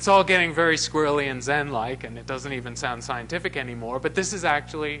 And it's all getting very squirrely and Zen-like, and it doesn't even sound scientific anymore, but this is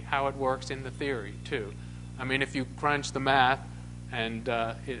actually how it works in the theory, too. I mean, if you crunch the math, and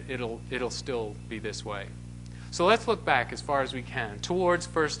it'll still be this way. So let's look back as far as we can towards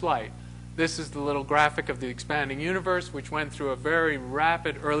first light. This is the little graphic of the expanding universe, which went through a very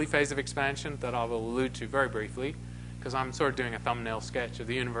rapid early phase of expansion that I will allude to very briefly, because I'm sort of doing a thumbnail sketch of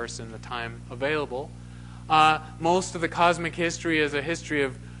the universe in the time available. Most of the cosmic history is a history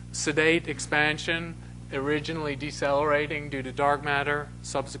of sedate expansion, originally decelerating due to dark matter,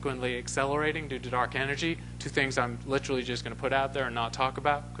 subsequently accelerating due to dark energy. Two things I'm literally just going to put out there and not talk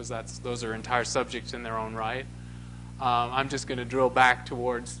about, because those are entire subjects in their own right. I'm just going to drill back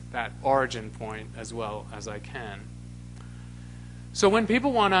towards that origin point as well as I can. So when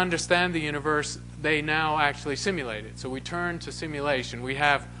people want to understand the universe, they now actually simulate it. So we turn to simulation. We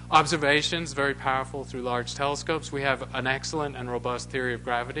have observations, very powerful through large telescopes. We have an excellent and robust theory of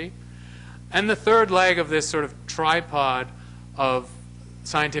gravity. And the third leg of this sort of tripod of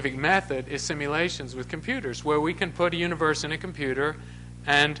scientific method is simulations with computers, where we can put a universe in a computer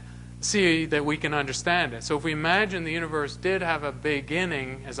and see that we can understand it. So if we imagine the universe did have a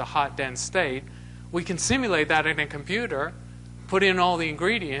beginning as a hot, dense state, we can simulate that in a computer, put in all the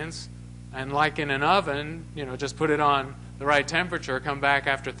ingredients, and like in an oven, just put it on the right temperature, come back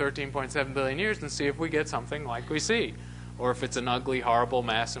after 13.7 billion years and see if we get something like we see. Or if it's an ugly, horrible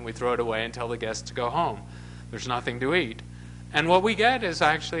mess and we throw it away and tell the guests to go home. There's nothing to eat. And what we get is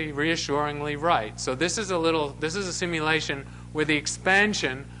actually reassuringly right. So this is a simulation where the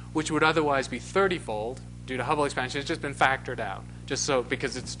expansion, which would otherwise be 30-fold due to Hubble expansion, has just been factored out,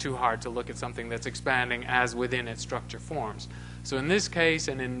 because it's too hard to look at something that's expanding as within its structure forms. So in this case,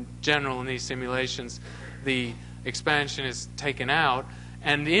 and in general in these simulations, the expansion is taken out,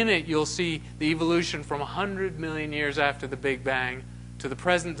 and in it you'll see the evolution from 100 million years after the Big Bang to the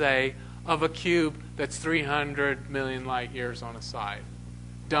present day of a cube that's 300 million light years on a side,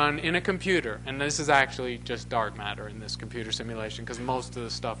 done in a computer. And this is actually just dark matter in this computer simulation, because most of the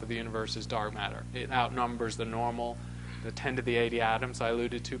stuff of the universe is dark matter. It outnumbers the normal, the 10 to the 80 atoms I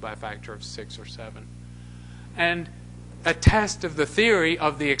alluded to, by a factor of 6 or 7. And a test of the theory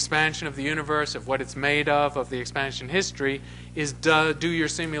of the expansion of the universe, of what it's made of the expansion history, is do your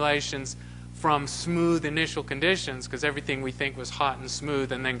simulations from smooth initial conditions, because everything we think was hot and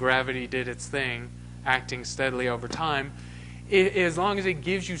smooth, and then gravity did its thing, acting steadily over time. As long as it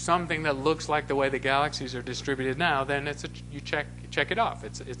gives you something that looks like the way the galaxies are distributed now, then you check it off.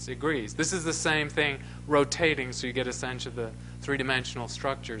 It agrees. This is the same thing rotating, so you get a sense of the three-dimensional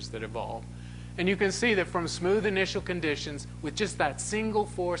structures that evolve. And you can see that from smooth initial conditions, with just that single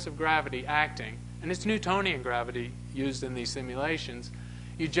force of gravity acting, and it's Newtonian gravity used in these simulations,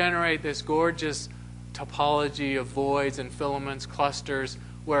 you generate this gorgeous topology of voids and filaments, clusters,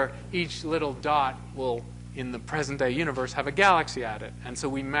 where each little dot will, in the present-day universe, have a galaxy at it. And so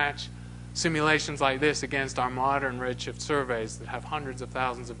we match simulations like this against our modern redshift surveys that have hundreds of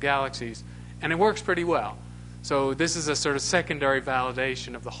thousands of galaxies, and it works pretty well. So this is a sort of secondary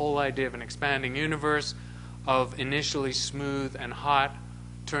validation of the whole idea of an expanding universe, of initially smooth and hot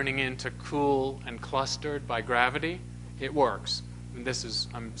turning into cool and clustered by gravity. It works. And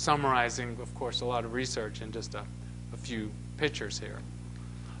I'm summarizing, of course, a lot of research in just a few pictures here.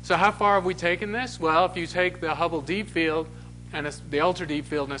 So how far have we taken this? Well, if you take the Hubble Deep Field and the Ultra Deep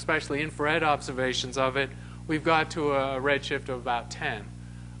Field, and especially infrared observations of it, we've got to a redshift of about 10.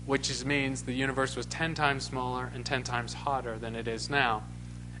 Which means the universe was 10 times smaller and 10 times hotter than it is now.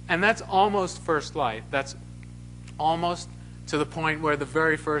 And that's almost first light. That's almost to the point where the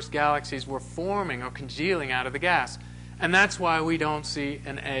very first galaxies were forming or congealing out of the gas. And that's why we don't see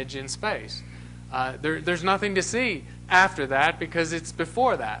an edge in space. There's nothing to see after that because it's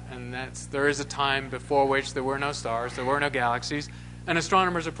before that, and there is a time before which there were no stars, there were no galaxies, and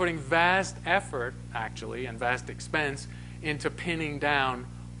astronomers are putting vast effort, actually, and vast expense into pinning down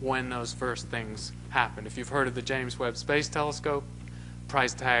when those first things happened. If you've heard of the James Webb Space Telescope,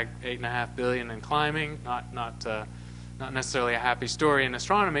 price tag $8.5 billion and climbing, not necessarily a happy story in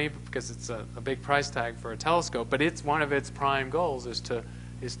astronomy because it's a big price tag for a telescope, but it's one of its prime goals is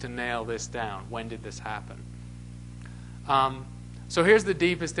to nail this down. When did this happen? So here's the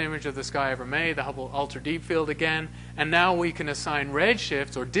deepest image of the sky ever made, the Hubble Ultra Deep Field again, and now we can assign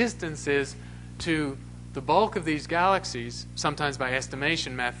redshifts or distances to the bulk of these galaxies, sometimes by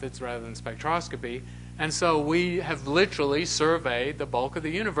estimation methods rather than spectroscopy, and so we have literally surveyed the bulk of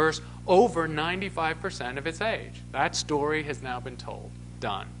the universe over 95% of its age. That story has now been told.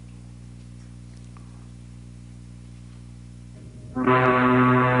 Done.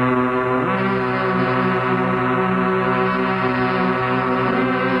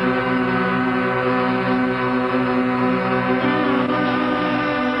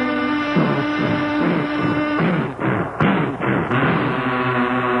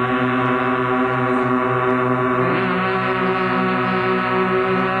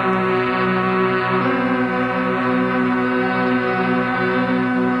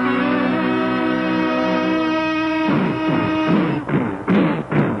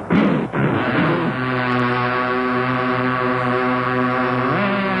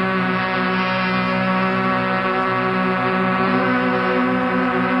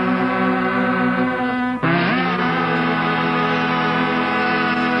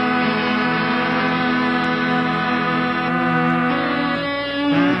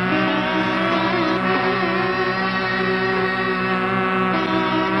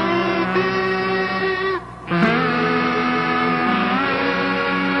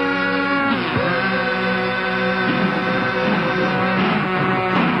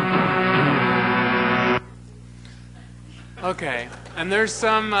 Okay, and there's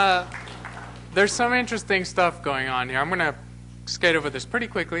some interesting stuff going on here. I'm going to skate over this pretty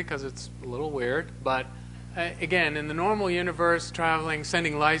quickly because it's a little weird. But again, in the normal universe,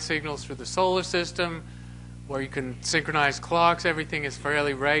 sending light signals through the solar system, where you can synchronize clocks, everything is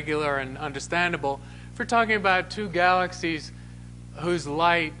fairly regular and understandable. If we're talking about two galaxies whose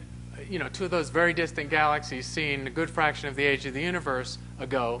light, two of those very distant galaxies seen a good fraction of the age of the universe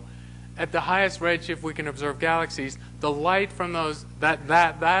ago, at the highest redshift we can observe galaxies, the light from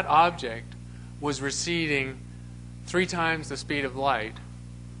that object was receding 3 times the speed of light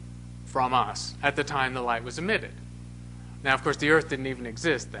from us at the time the light was emitted. Now, of course, the Earth didn't even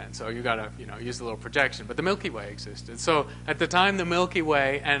exist then, so you got to use a little projection. But the Milky Way existed. So at the time the Milky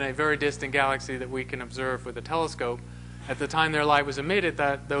Way and a very distant galaxy that we can observe with a telescope, at the time their light was emitted,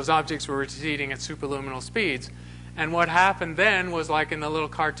 those objects were receding at superluminal speeds. And what happened then was like in the little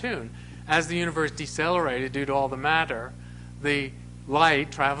cartoon. As the universe decelerated due to all the matter, the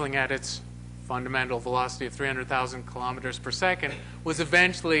light traveling at its fundamental velocity of 300,000 kilometers per second was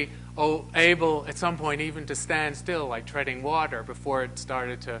eventually able at some point even to stand still like treading water before it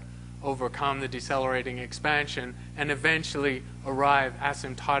started to overcome the decelerating expansion and eventually arrive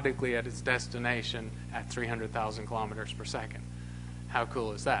asymptotically at its destination at 300,000 kilometers per second. How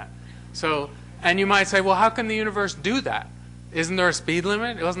cool is that? So, and you might say, well, how can the universe do that? Isn't there a speed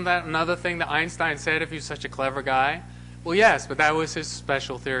limit? Wasn't that another thing that Einstein said if he was such a clever guy? Well, yes, but that was his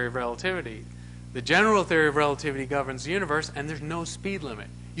special theory of relativity. The general theory of relativity governs the universe, and there's no speed limit.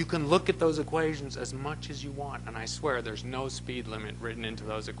 You can look at those equations as much as you want, and I swear there's no speed limit written into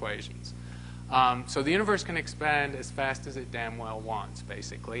those equations. So the universe can expand as fast as it damn well wants,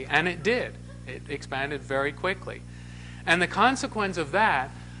 basically, and it did. It expanded very quickly. And the consequence of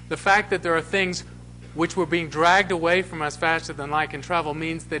that, the fact that there are things which were being dragged away from us faster than light can travel,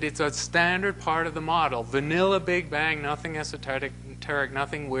 means that it's a standard part of the model. Vanilla Big Bang, nothing esoteric,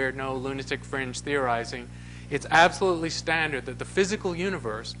 nothing weird, no lunatic fringe theorizing. It's absolutely standard that the physical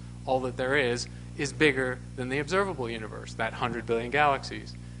universe, all that there is bigger than the observable universe, that 100 billion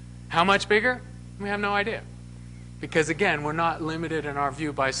galaxies. How much bigger? We have no idea. Because again, we're not limited in our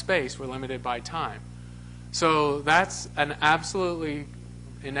view by space, we're limited by time. So that's an absolutely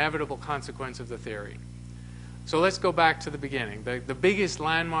inevitable consequence of the theory. So let's go back to the beginning. The biggest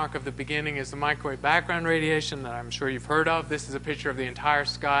landmark of the beginning is the microwave background radiation that I'm sure you've heard of. This is a picture of the entire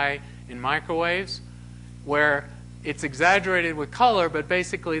sky in microwaves, where it's exaggerated with color, but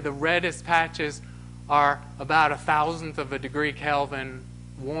basically the reddest patches are about 1,000th of a degree Kelvin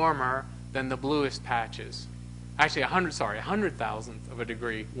warmer than the bluest patches. Actually, 100,000th of a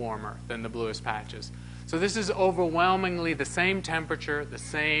degree warmer than the bluest patches. So this is overwhelmingly the same temperature, the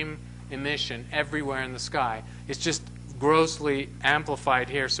same emission everywhere in the sky. It's just grossly amplified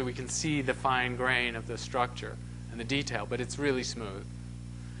here so we can see the fine grain of the structure and the detail, but it's really smooth.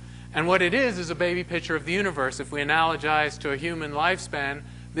 And what it is a baby picture of the universe. If we analogize to a human lifespan,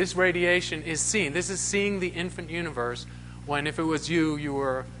 this radiation is seen. This is seeing the infant universe when, if it was you, you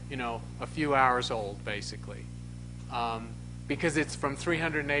were, a few hours old, basically. Because it's from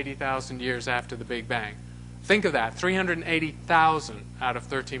 380,000 years after the Big Bang. Think of that, 380,000 out of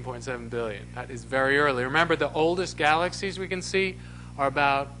 13.7 billion. That is very early. Remember, the oldest galaxies we can see are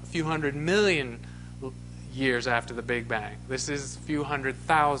about a few hundred million years after the Big Bang. This is a few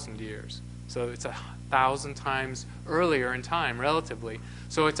 100,000 years. So it's 1,000 times earlier in time, relatively.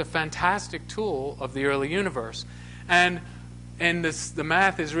 So it's a fantastic tool of the early universe. And the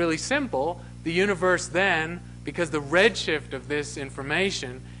math is really simple. The universe then, because the redshift of this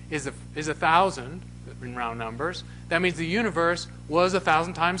information is 1,000, in round numbers, that means the universe was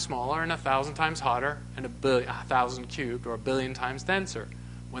 1,000 times smaller and 1,000 times hotter and 1,000 cubed, or 1 billion times denser,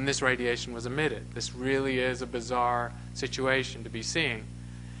 when this radiation was emitted. This really is a bizarre situation to be seeing.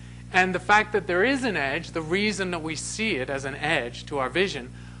 And the fact that there is an edge, the reason that we see it as an edge to our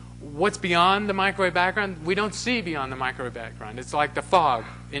vision, what's beyond the microwave background? We don't see beyond the microwave background. It's like the fog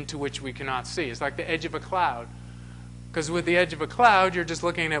into which we cannot see. It's like the edge of a cloud. Because with the edge of a cloud, you're just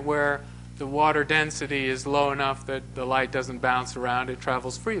looking at where the water density is low enough that the light doesn't bounce around. It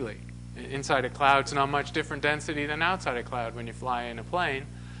travels freely. Inside a cloud, it's not much different density than outside a cloud when you fly in a plane.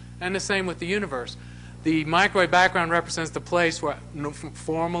 And the same with the universe. The microwave background represents the place where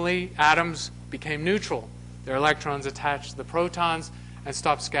formerly atoms became neutral. Their electrons attached to the protons and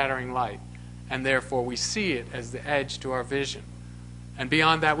stopped scattering light. And therefore, we see it as the edge to our vision. And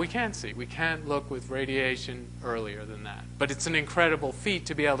beyond that, we can't see. We can't look with radiation earlier than that. But it's an incredible feat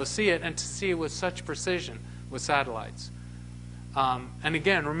to be able to see it, and to see it with such precision with satellites. And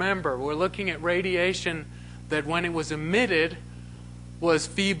again, remember, we're looking at radiation that when it was emitted was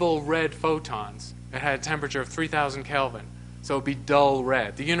feeble red photons. It had a temperature of 3,000 Kelvin. So it would be dull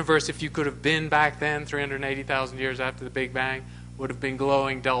red. The universe, if you could have been back then, 380,000 years after the Big Bang, would have been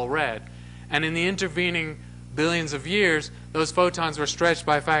glowing dull red. And in the intervening billions of years, those photons were stretched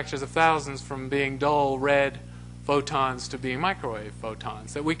by factors of thousands from being dull red photons to being microwave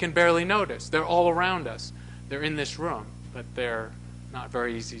photons that we can barely notice. They're all around us. They're in this room, but they're not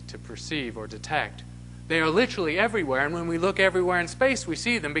very easy to perceive or detect. They are literally everywhere, and when we look everywhere in space, we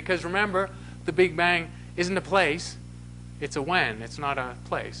see them, because remember, the Big Bang isn't a place, it's a when, it's not a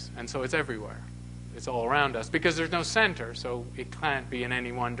place, and so it's everywhere. It's all around us, because there's no center, so it can't be in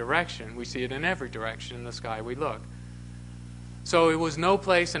any one direction. We see it in every direction in the sky we look. So it was no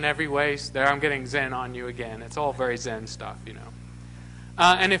place in every way. There, I'm getting Zen on you again. It's all very Zen stuff,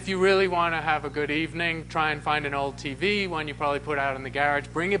 And if you really want to have a good evening, try and find an old TV, one you probably put out in the garage.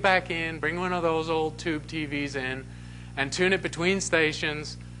 Bring it back in. Bring one of those old tube TVs in, and tune it between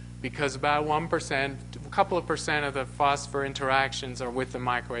stations, because about 1%, a couple of percent of the phosphor interactions are with the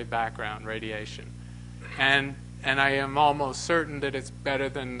microwave background radiation. And I am almost certain that it's better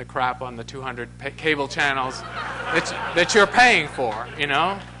than the crap on the 200 cable channels that you're paying for,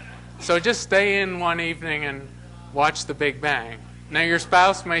 So just stay in one evening and watch the Big Bang. Now, your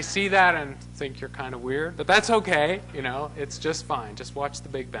spouse may see that and think you're kind of weird, but that's okay, It's just fine. Just watch the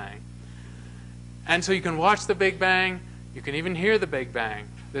Big Bang. And so you can watch the Big Bang. You can even hear the Big Bang.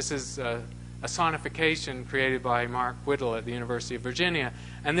 This is a sonification created by Mark Whittle at the University of Virginia.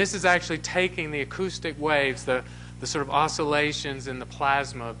 And this is actually taking the acoustic waves, the sort of oscillations in the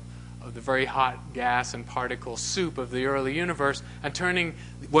plasma of the very hot gas and particle soup of the early universe, and turning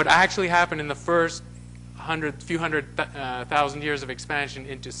what actually happened in the first few hundred thousand years of expansion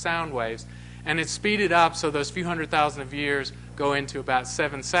into sound waves. And it's speeded up, so those few 100,000 of years go into about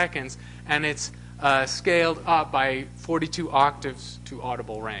 7 seconds, and it's scaled up by 42 octaves to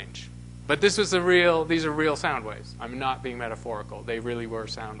audible range. But these are real sound waves. I'm not being metaphorical. They really were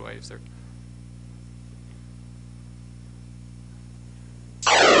sound waves.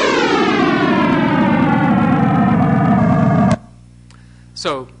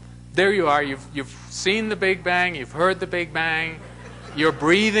 So there you are. You've seen the Big Bang. You've heard the Big Bang. You're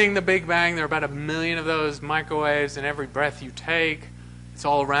breathing the Big Bang. There are about 1 million of those microwaves in every breath you take. It's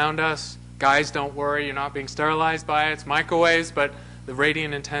all around us. Guys, don't worry. You're not being sterilized by it. It's microwaves, but the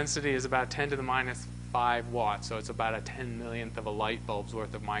radiant intensity is about 10 to the minus 5 watts. So it's about a 10 millionth of a light bulb's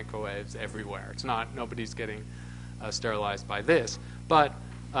worth of microwaves everywhere. It's not, nobody's getting sterilized by this. But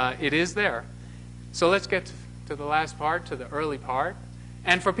it is there. So let's get to the last part, to the early part.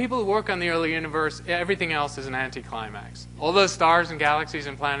 And for people who work on the early universe, everything else is an anticlimax. All those stars and galaxies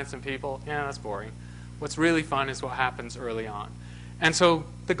and planets and people, yeah, that's boring. What's really fun is what happens early on. And so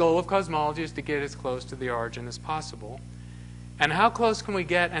the goal of cosmology is to get as close to the origin as possible. And how close can we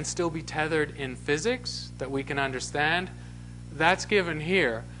get and still be tethered in physics that we can understand? That's given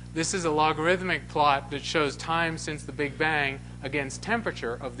here. This is a logarithmic plot that shows time since the Big Bang against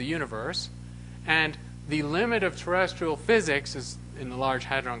temperature of the universe. And the limit of terrestrial physics is in the Large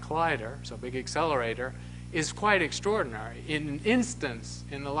Hadron Collider, so big accelerator, is quite extraordinary. In an instance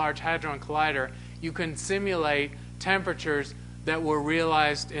in the Large Hadron Collider, you can simulate temperatures that were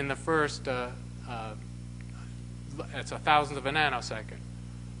realized in the first, it's a thousandth of a nanosecond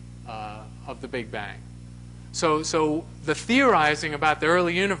of the Big Bang. So the theorizing about the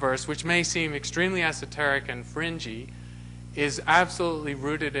early universe, which may seem extremely esoteric and fringy, is absolutely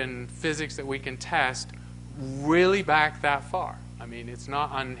rooted in physics that we can test really back that far. I mean, it's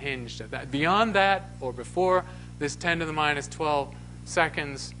not unhinged at that. Beyond that, or before this 10 to the minus 12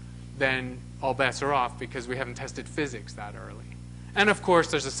 seconds, then all bets are off because we haven't tested physics that early. And of course,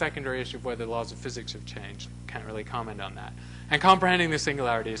 there's a secondary issue of whether the laws of physics have changed. Can't really comment on that. And comprehending the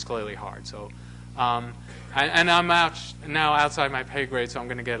singularity is clearly hard. So, and I'm now outside my pay grade, so I'm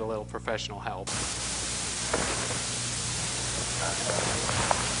going to get a little professional help.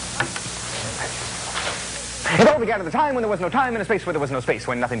 It all began at the time when there was no time and a space where there was no space,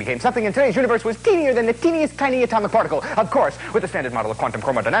 when nothing became something, and today's universe was teenier than the teeniest tiny atomic particle. Of course, with the standard model of quantum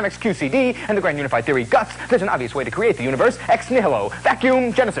chromodynamics, QCD, and the grand unified theory, GUTS, there's an obvious way to create the universe, ex nihilo,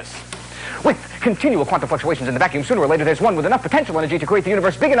 vacuum genesis. With continual quantum fluctuations in the vacuum, sooner or later there's one with enough potential energy to create the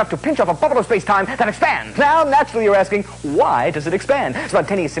universe big enough to pinch off a bubble of space-time that expands. Now, naturally you're asking, why does it expand?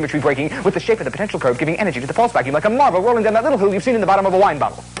 Spontaneous symmetry breaking, with the shape of the potential curve giving energy to the false vacuum like a marble rolling down that little hill you've seen in the bottom of a wine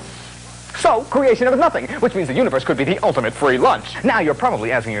bottle. So, creation out of nothing, which means the universe could be the ultimate free lunch. Now, you're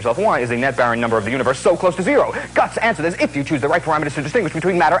probably asking yourself, why is the net baryon number of the universe so close to zero? GUTS answer this if you choose the right parameters to distinguish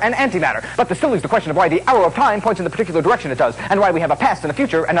between matter and antimatter. But there still is the question of why the arrow of time points in the particular direction it does, and why we have a past and a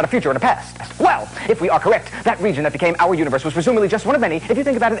future and not a future and a past. Well, if we are correct, that region that became our universe was presumably just one of many, if you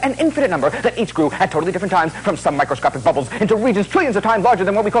think about it, an infinite number that each grew at totally different times from some microscopic bubbles into regions trillions of times larger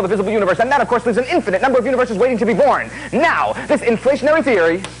than what we call the visible universe, and that, of course, leaves an infinite number of universes waiting to be born. Now, this inflationary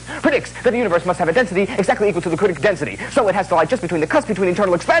theory predicts that the universe must have a density exactly equal to the critic density. So it has to lie just between the cusp between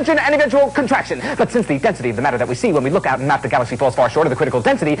internal expansion and eventual contraction. But since the density of the matter that we see when we look out and map the galaxy falls far short of the critical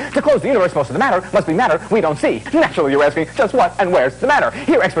density, to close the universe, most of the matter must be matter we don't see. Naturally, you're asking, just what and where's the matter?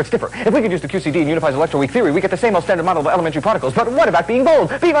 Here, experts differ. If we could use the QCD and unifies electroweak theory, we get the same old standard model of elementary particles. But what about being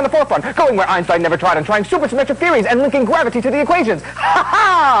bold, being on the forefront, going where Einstein never tried, and trying supersymmetric theories and linking gravity to the equations? Ha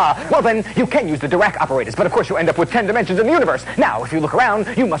ha! Well, then, you can use the Dirac operators, but of course you end up with 10 dimensions in the universe. Now, if you look around,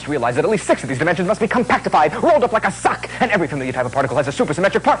 you must realize that at least 6 of these dimensions must be compactified, rolled up like a sock, and every familiar type of particle has a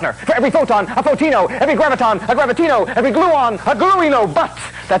supersymmetric partner. For every photon, a photino, every graviton, a gravitino, every gluon, a gluino. But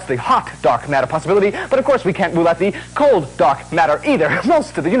that's the hot dark matter possibility. But of course we can't rule out the cold dark matter either.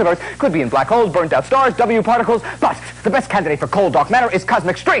 Most of the universe could be in black holes, burnt out stars, W particles, but the best candidate for cold dark matter is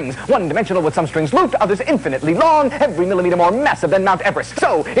cosmic strings, one-dimensional with some strings looped, others infinitely long, every millimeter more massive than Mount Everest.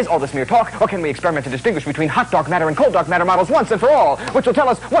 So, is all this mere talk, or can we experiment to distinguish between hot dark matter and cold dark matter models once and for all, which will tell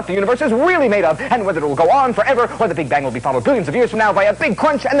us what the universe is really made of, and whether it will go on forever, or the Big Bang will be followed billions of years from now by a big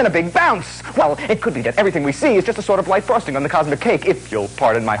crunch and then a big bounce? Well, it could be that everything we see is just a sort of light frosting on the cosmic cake, if you'll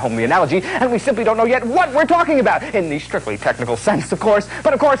pardon my homely analogy, and we simply don't know yet what we're talking about, in the strictly technical sense, of course.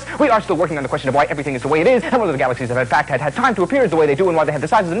 But of course, we are still working on the question of why everything is the way it is, and whether the galaxies have in fact had time to appear as the way they do, and why they have the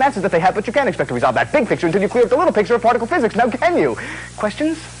sizes and masses that they have, but you can't expect to resolve that big picture until you clear up the little picture of particle physics, now can you?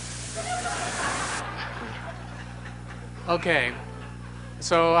 Questions? Okay,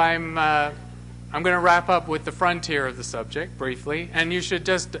 so I'm going to wrap up with the frontier of the subject briefly, and you should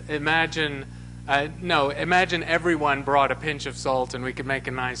just imagine, imagine everyone brought a pinch of salt and we could make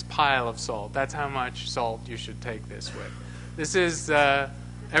a nice pile of salt. That's how much salt you should take this with. This is,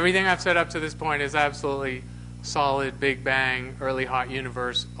 everything I've said up to this point is absolutely solid, Big Bang, early hot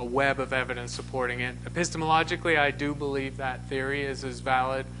universe, a web of evidence supporting it. Epistemologically, I do believe that theory is as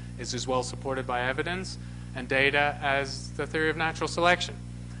valid, is as well supported by evidence and data as the theory of natural selection.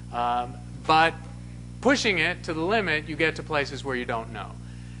 But pushing it to the limit, you get to places where you don't know.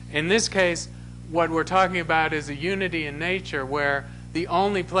 In this case, what we're talking about is a unity in nature where the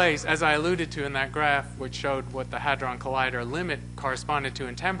only place, as I alluded to in that graph, which showed what the Hadron Collider limit corresponded to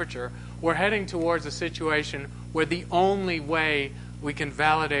in temperature, we're heading towards a situation where the only way we can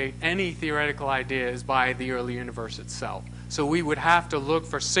validate any theoretical idea is by the early universe itself. So we would have to look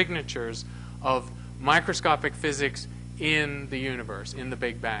for signatures of microscopic physics in the universe, in the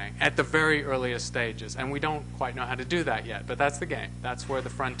Big Bang, at the very earliest stages. And we don't quite know how to do that yet, but that's the game. That's where the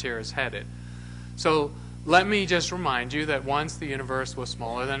frontier is headed. So let me just remind you that once the universe was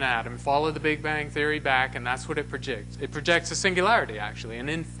smaller than an atom, follow the Big Bang Theory back, and that's what it projects. It projects a singularity, actually, an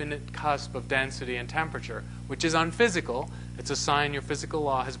infinite cusp of density and temperature, which is unphysical. It's a sign your physical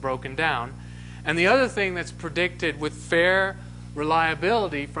law has broken down. And the other thing that's predicted with fair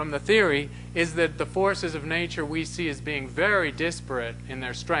reliability from the theory is that the forces of nature we see as being very disparate in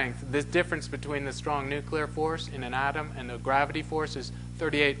their strength. This difference between the strong nuclear force in an atom and the gravity force is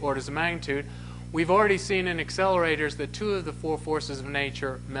 38 orders of magnitude. We've already seen in accelerators that 2 of the 4 forces of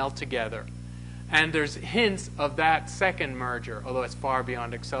nature melt together. And there's hints of that second merger, although it's far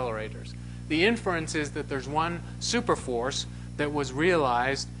beyond accelerators. The inference is that there's one superforce that was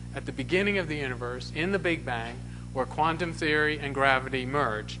realized at the beginning of the universe in the Big Bang, where quantum theory and gravity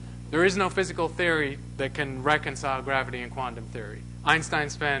merge. There is no physical theory that can reconcile gravity and quantum theory. Einstein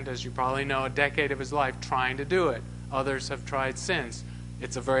spent, as you probably know, a decade of his life trying to do it. Others have tried since.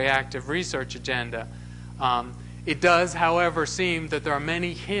 It's a very active research agenda. It does, however, seem that there are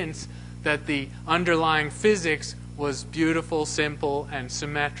many hints that the underlying physics was beautiful, simple, and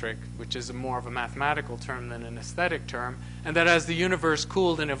symmetric, which is more of a mathematical term than an aesthetic term, and that as the universe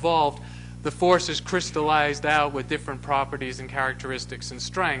cooled and evolved, the forces crystallized out with different properties and characteristics and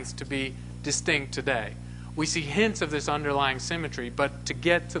strengths to be distinct today. We see hints of this underlying symmetry, but to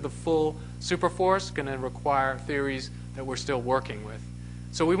get to the full superforce is going to require theories that we're still working with.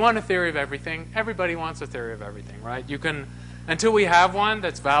 So we want a theory of everything. Everybody wants a theory of everything, right? You can, until we have one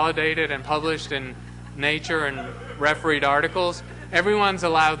that's validated and published in Nature and refereed articles, everyone's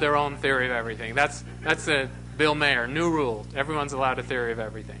allowed their own theory of everything. That's a Bill Mayer, new rule. Everyone's allowed a theory of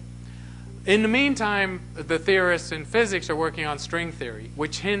everything. In the meantime, the theorists in physics are working on string theory,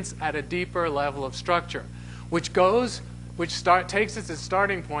 which hints at a deeper level of structure, which takes as its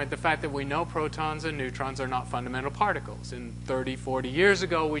starting point the fact that we know protons and neutrons are not fundamental particles. In 30, 40 years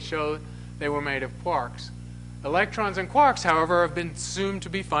ago, we showed they were made of quarks. Electrons and quarks, however, have been assumed to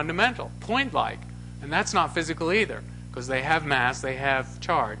be fundamental, point-like. And that's not physical either, because they have mass, they have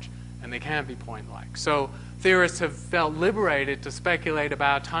charge, and they can't be point-like. So theorists have felt liberated to speculate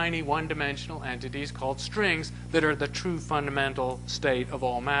about tiny one-dimensional entities called strings that are the true fundamental state of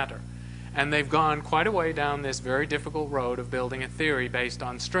all matter. And they've gone quite a way down this very difficult road of building a theory based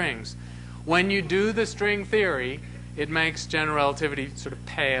on strings. When you do the string theory, it makes general relativity sort of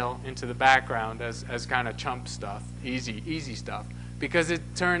pale into the background as kind of chump stuff, easy stuff, because it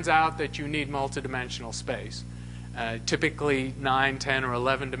turns out that you need multidimensional space. Typically 9, 10, or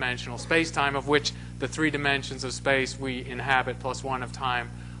 11-dimensional space-time, of which the 3 dimensions of space we inhabit plus 1 of time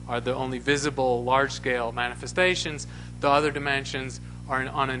are the only visible large-scale manifestations. The other dimensions are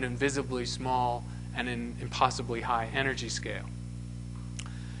on an invisibly small and an impossibly high energy scale.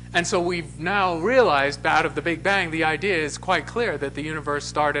 And so we've now realized out of the Big Bang, the idea is quite clear that the universe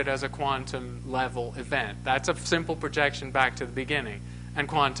started as a quantum level event. That's a simple projection back to the beginning. And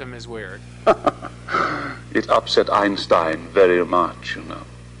quantum is weird. It upset Einstein very much, you know.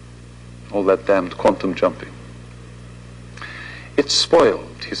 All that damned quantum jumping. It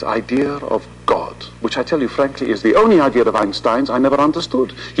spoiled his idea of God, which I tell you frankly is the only idea of Einstein's I never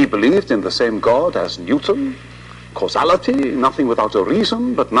understood. He believed in the same God as Newton, causality, nothing without a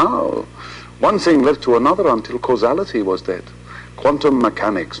reason, but now one thing led to another until causality was dead. Quantum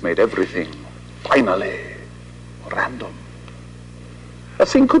mechanics made everything, finally, random. A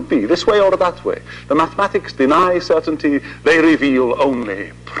thing could be this way or that way. The mathematics deny certainty, they reveal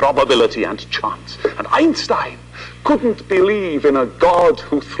only probability and chance. And Einstein couldn't believe in a God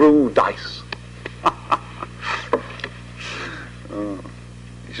who threw dice.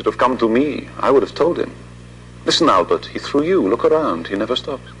 He should have come to me. I would have told him. Listen, Albert, he threw you. Look around. He never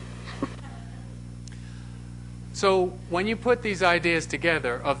stopped. So when you put these ideas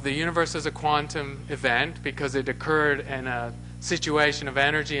together of the universe as a quantum event, because it occurred in a situation of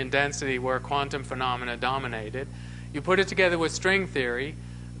energy and density where quantum phenomena dominated, you put it together with string theory,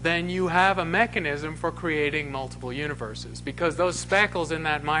 then you have a mechanism for creating multiple universes, because those speckles in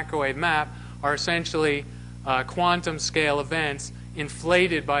that microwave map are essentially quantum scale events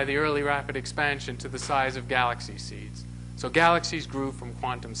inflated by the early rapid expansion to the size of galaxy seeds. So galaxies grew from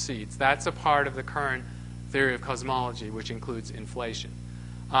quantum seeds. That's a part of the current theory of cosmology, which includes inflation.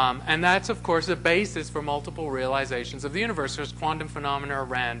 And that's, of course, the basis for multiple realizations of the universe, because quantum phenomena are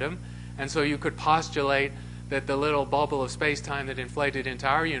random, and so you could postulate that the little bubble of space-time that inflated into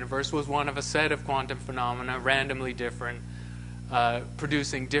our universe was one of a set of quantum phenomena, randomly different,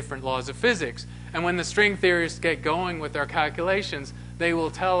 producing different laws of physics. And when the string theorists get going with their calculations, they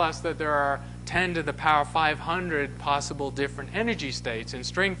will tell us that there are 10 to the power 500 possible different energy states in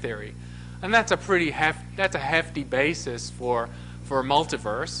string theory. And that's a pretty hefty basis for a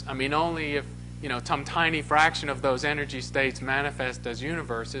multiverse. I mean, only if some tiny fraction of those energy states manifest as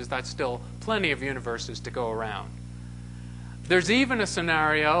universes, that's still plenty of universes to go around. There's even a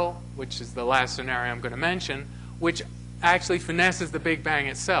scenario, which is the last scenario I'm going to mention, which actually finesses the Big Bang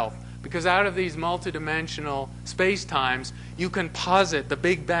itself. Because out of these multidimensional spacetimes, you can posit the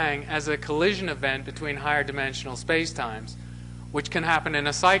Big Bang as a collision event between higher dimensional spacetimes, which can happen in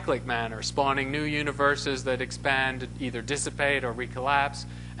a cyclic manner, spawning new universes that expand, either dissipate or recollapse.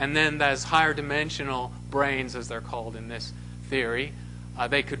 And then there's higher dimensional branes, as they're called in this theory.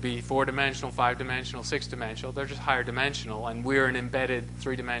 They could be 4-dimensional, 5-dimensional, 6-dimensional. They're just higher dimensional, and we're an embedded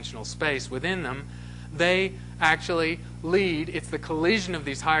 3-dimensional space within them. They actually lead, it's the collision of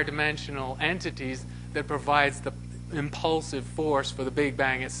these higher dimensional entities that provides the impulsive force for the Big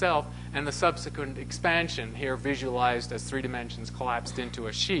Bang itself and the subsequent expansion, here visualized as 3 dimensions collapsed into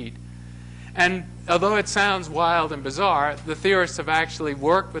a sheet. And although it sounds wild and bizarre, the theorists have actually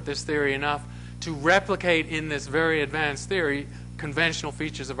worked with this theory enough to replicate in this very advanced theory conventional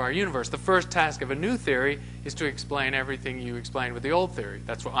features of our universe. The first task of a new theory is to explain everything you explained with the old theory.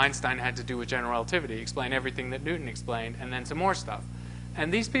 That's what Einstein had to do with general relativity, explain everything that Newton explained, and then some more stuff.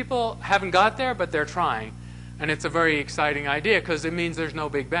 And these people haven't got there, but they're trying. And it's a very exciting idea because it means there's no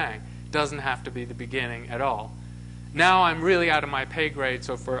Big Bang. It doesn't have to be the beginning at all. Now I'm really out of my pay grade,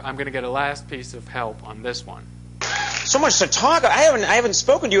 so I'm going to get a last piece of help on this one. So much to talk. I haven't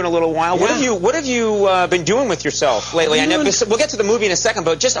spoken to you in a little while. Yeah. What have you been doing with yourself lately? I know we'll get to the movie in a second,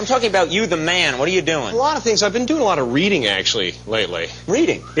 but I'm talking about you, the man. What are you doing? A lot of things. I've been doing a lot of reading actually lately.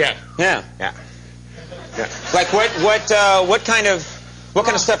 Reading. Yeah. Yeah. Yeah. Yeah. Like what kind of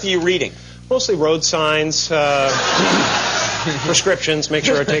stuff are you reading? Mostly road signs, prescriptions. Make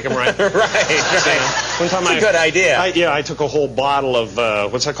sure I take them right. Right. One time That's a good idea. I took a whole bottle of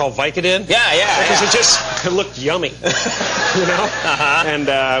what's that called, Vicodin? Yeah. Because it looked yummy, you know. Uh-huh. And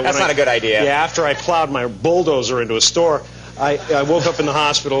that's not a good idea. Yeah. After I plowed my bulldozer into a store, I woke up in the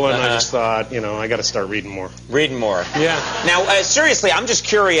hospital and I just thought, I got to start reading more. Reading more. Yeah. Now, seriously, I'm just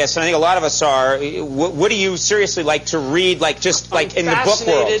curious, and I think a lot of us are. What do you seriously like to read, like in the book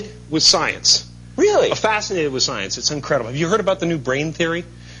world? Fascinated with science. Really? I'm fascinated with science. It's incredible. Have you heard about the new brain theory?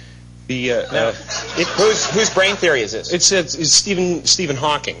 No. Whose brain theory is this? It's Stephen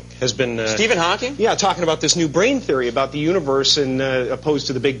Hawking has been. Stephen Hawking? Yeah, talking about this new brain theory about the universe and opposed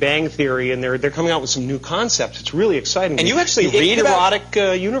to the Big Bang theory, and they're coming out with some new concepts. It's really exciting. And you actually the read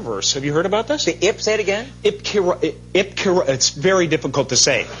Ipkirotic universe. Have you heard about this? Say it again. It's very difficult to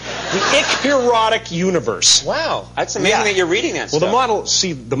say. The Ipkirotic universe. Wow, that's amazing that you're reading that stuff. Well,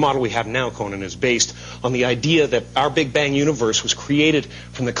 the model we have now, Conan, is based on the idea that our Big Bang universe was created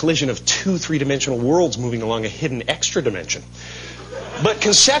from the collision of two 3-dimensional worlds moving along a hidden extra dimension. But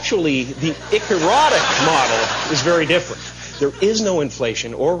conceptually, the Ipkirotic model is very different. There is no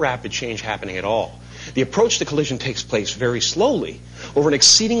inflation or rapid change happening at all. The approach to collision takes place very slowly over an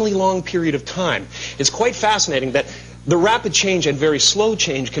exceedingly long period of time. It's quite fascinating that the rapid change and very slow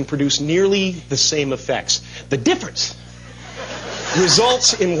change can produce nearly the same effects. The difference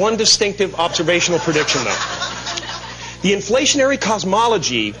results in one distinctive observational prediction, though. The inflationary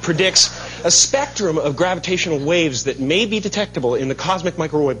cosmology predicts a spectrum of gravitational waves that may be detectable in the cosmic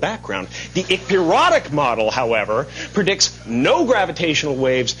microwave background. The Ipkirotic model, however, predicts no gravitational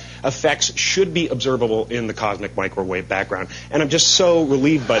waves. Effects should be observable in the cosmic microwave background. And I'm just so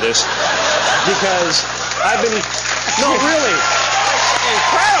relieved by this because I've been... No, really.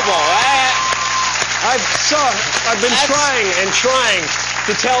 Incredible. I've been trying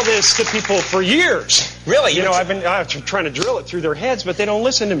to tell this to people for years. Really? I've been trying to drill it through their heads, but they don't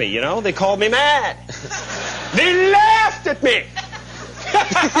listen to me, They called me mad. They laughed at me.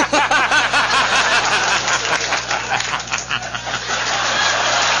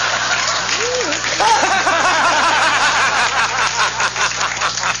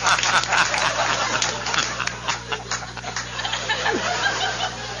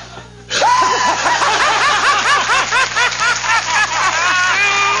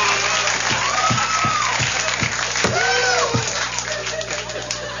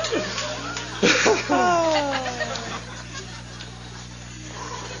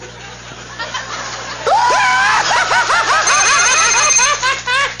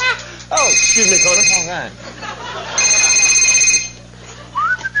 Excuse me, Conan. All right.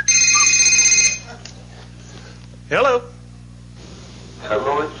 Hello.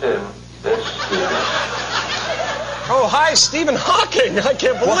 Hello, Tim. That's Stephen. Oh, hi, Stephen Hawking. I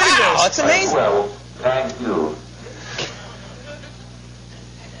can't believe Wow, this. that's amazing. Well, thank you.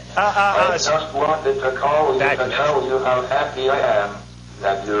 I just wanted to call you to tell you how happy I am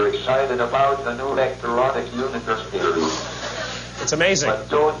that you're excited about the new Ipkirotic universe theory. It's amazing. But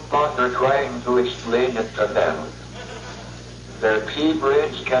don't bother trying to explain it to them. Their pea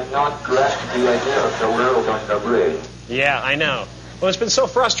brains cannot grasp the idea of the world on the brain. Yeah, I know. Well, it's been so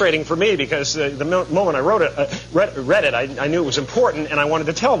frustrating for me because the moment I wrote it, read it, I knew it was important and I wanted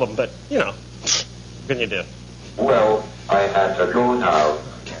to tell them. But, you know, what can you do? Well, I had to go now.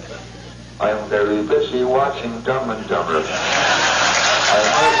 I'm very busy watching Dumb and Dumber. I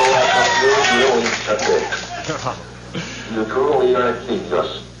might go have a few viewings a bit. You truly are a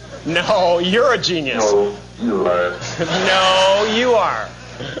genius. No, you're a genius. No, you are. No, you are.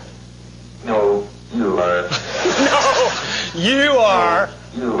 No, you are. No, you are.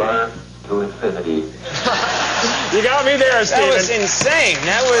 You are to infinity. You got me there, Stephen. That was insane.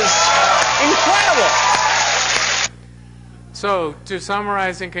 That was incredible. So, to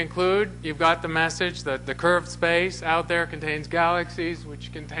summarize and conclude, you've got the message that the curved space out there contains galaxies,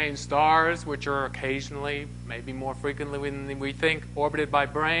 which contain stars, which are occasionally, maybe more frequently than we think, orbited by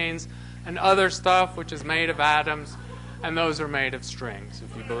brains, and other stuff which is made of atoms, and those are made of strings,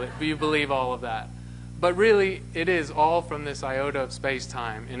 if you believe all of that. But really, it is all from this iota of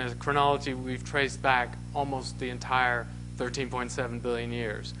space-time in a chronology we've traced back almost the entire 13.7 billion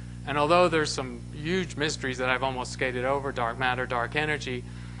years. And although there's some huge mysteries that I've almost skated over, dark matter, dark energy,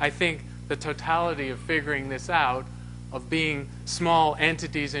 I think the totality of figuring this out, of being small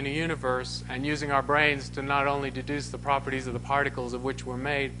entities in a universe and using our brains to not only deduce the properties of the particles of which we're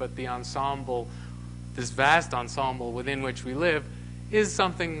made, but the ensemble, this vast ensemble within which we live, is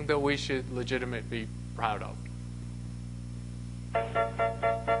something that we should legitimately be proud of.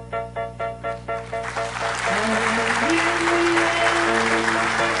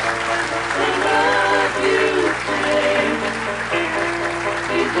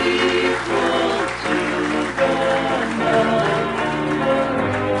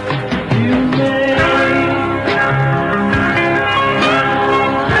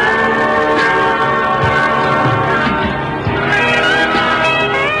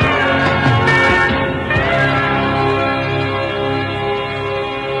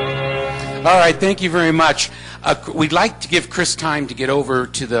 All right, thank you very much. We'd like to give Chris time to get over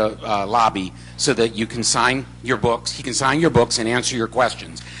to the lobby so that you can sign your books. He can sign your books and answer your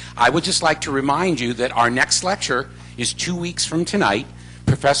questions. I would just like to remind you that our next lecture is 2 weeks from tonight.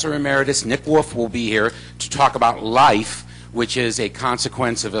 Professor Emeritus Nick Wolf will be here to talk about life, which is a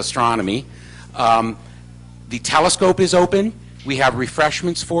consequence of astronomy. The telescope is open. We have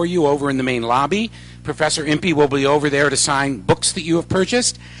refreshments for you over in the main lobby. Professor Impey will be over there to sign books that you have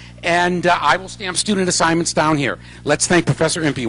purchased. And I will stamp student assignments down here. Let's thank Professor Impey.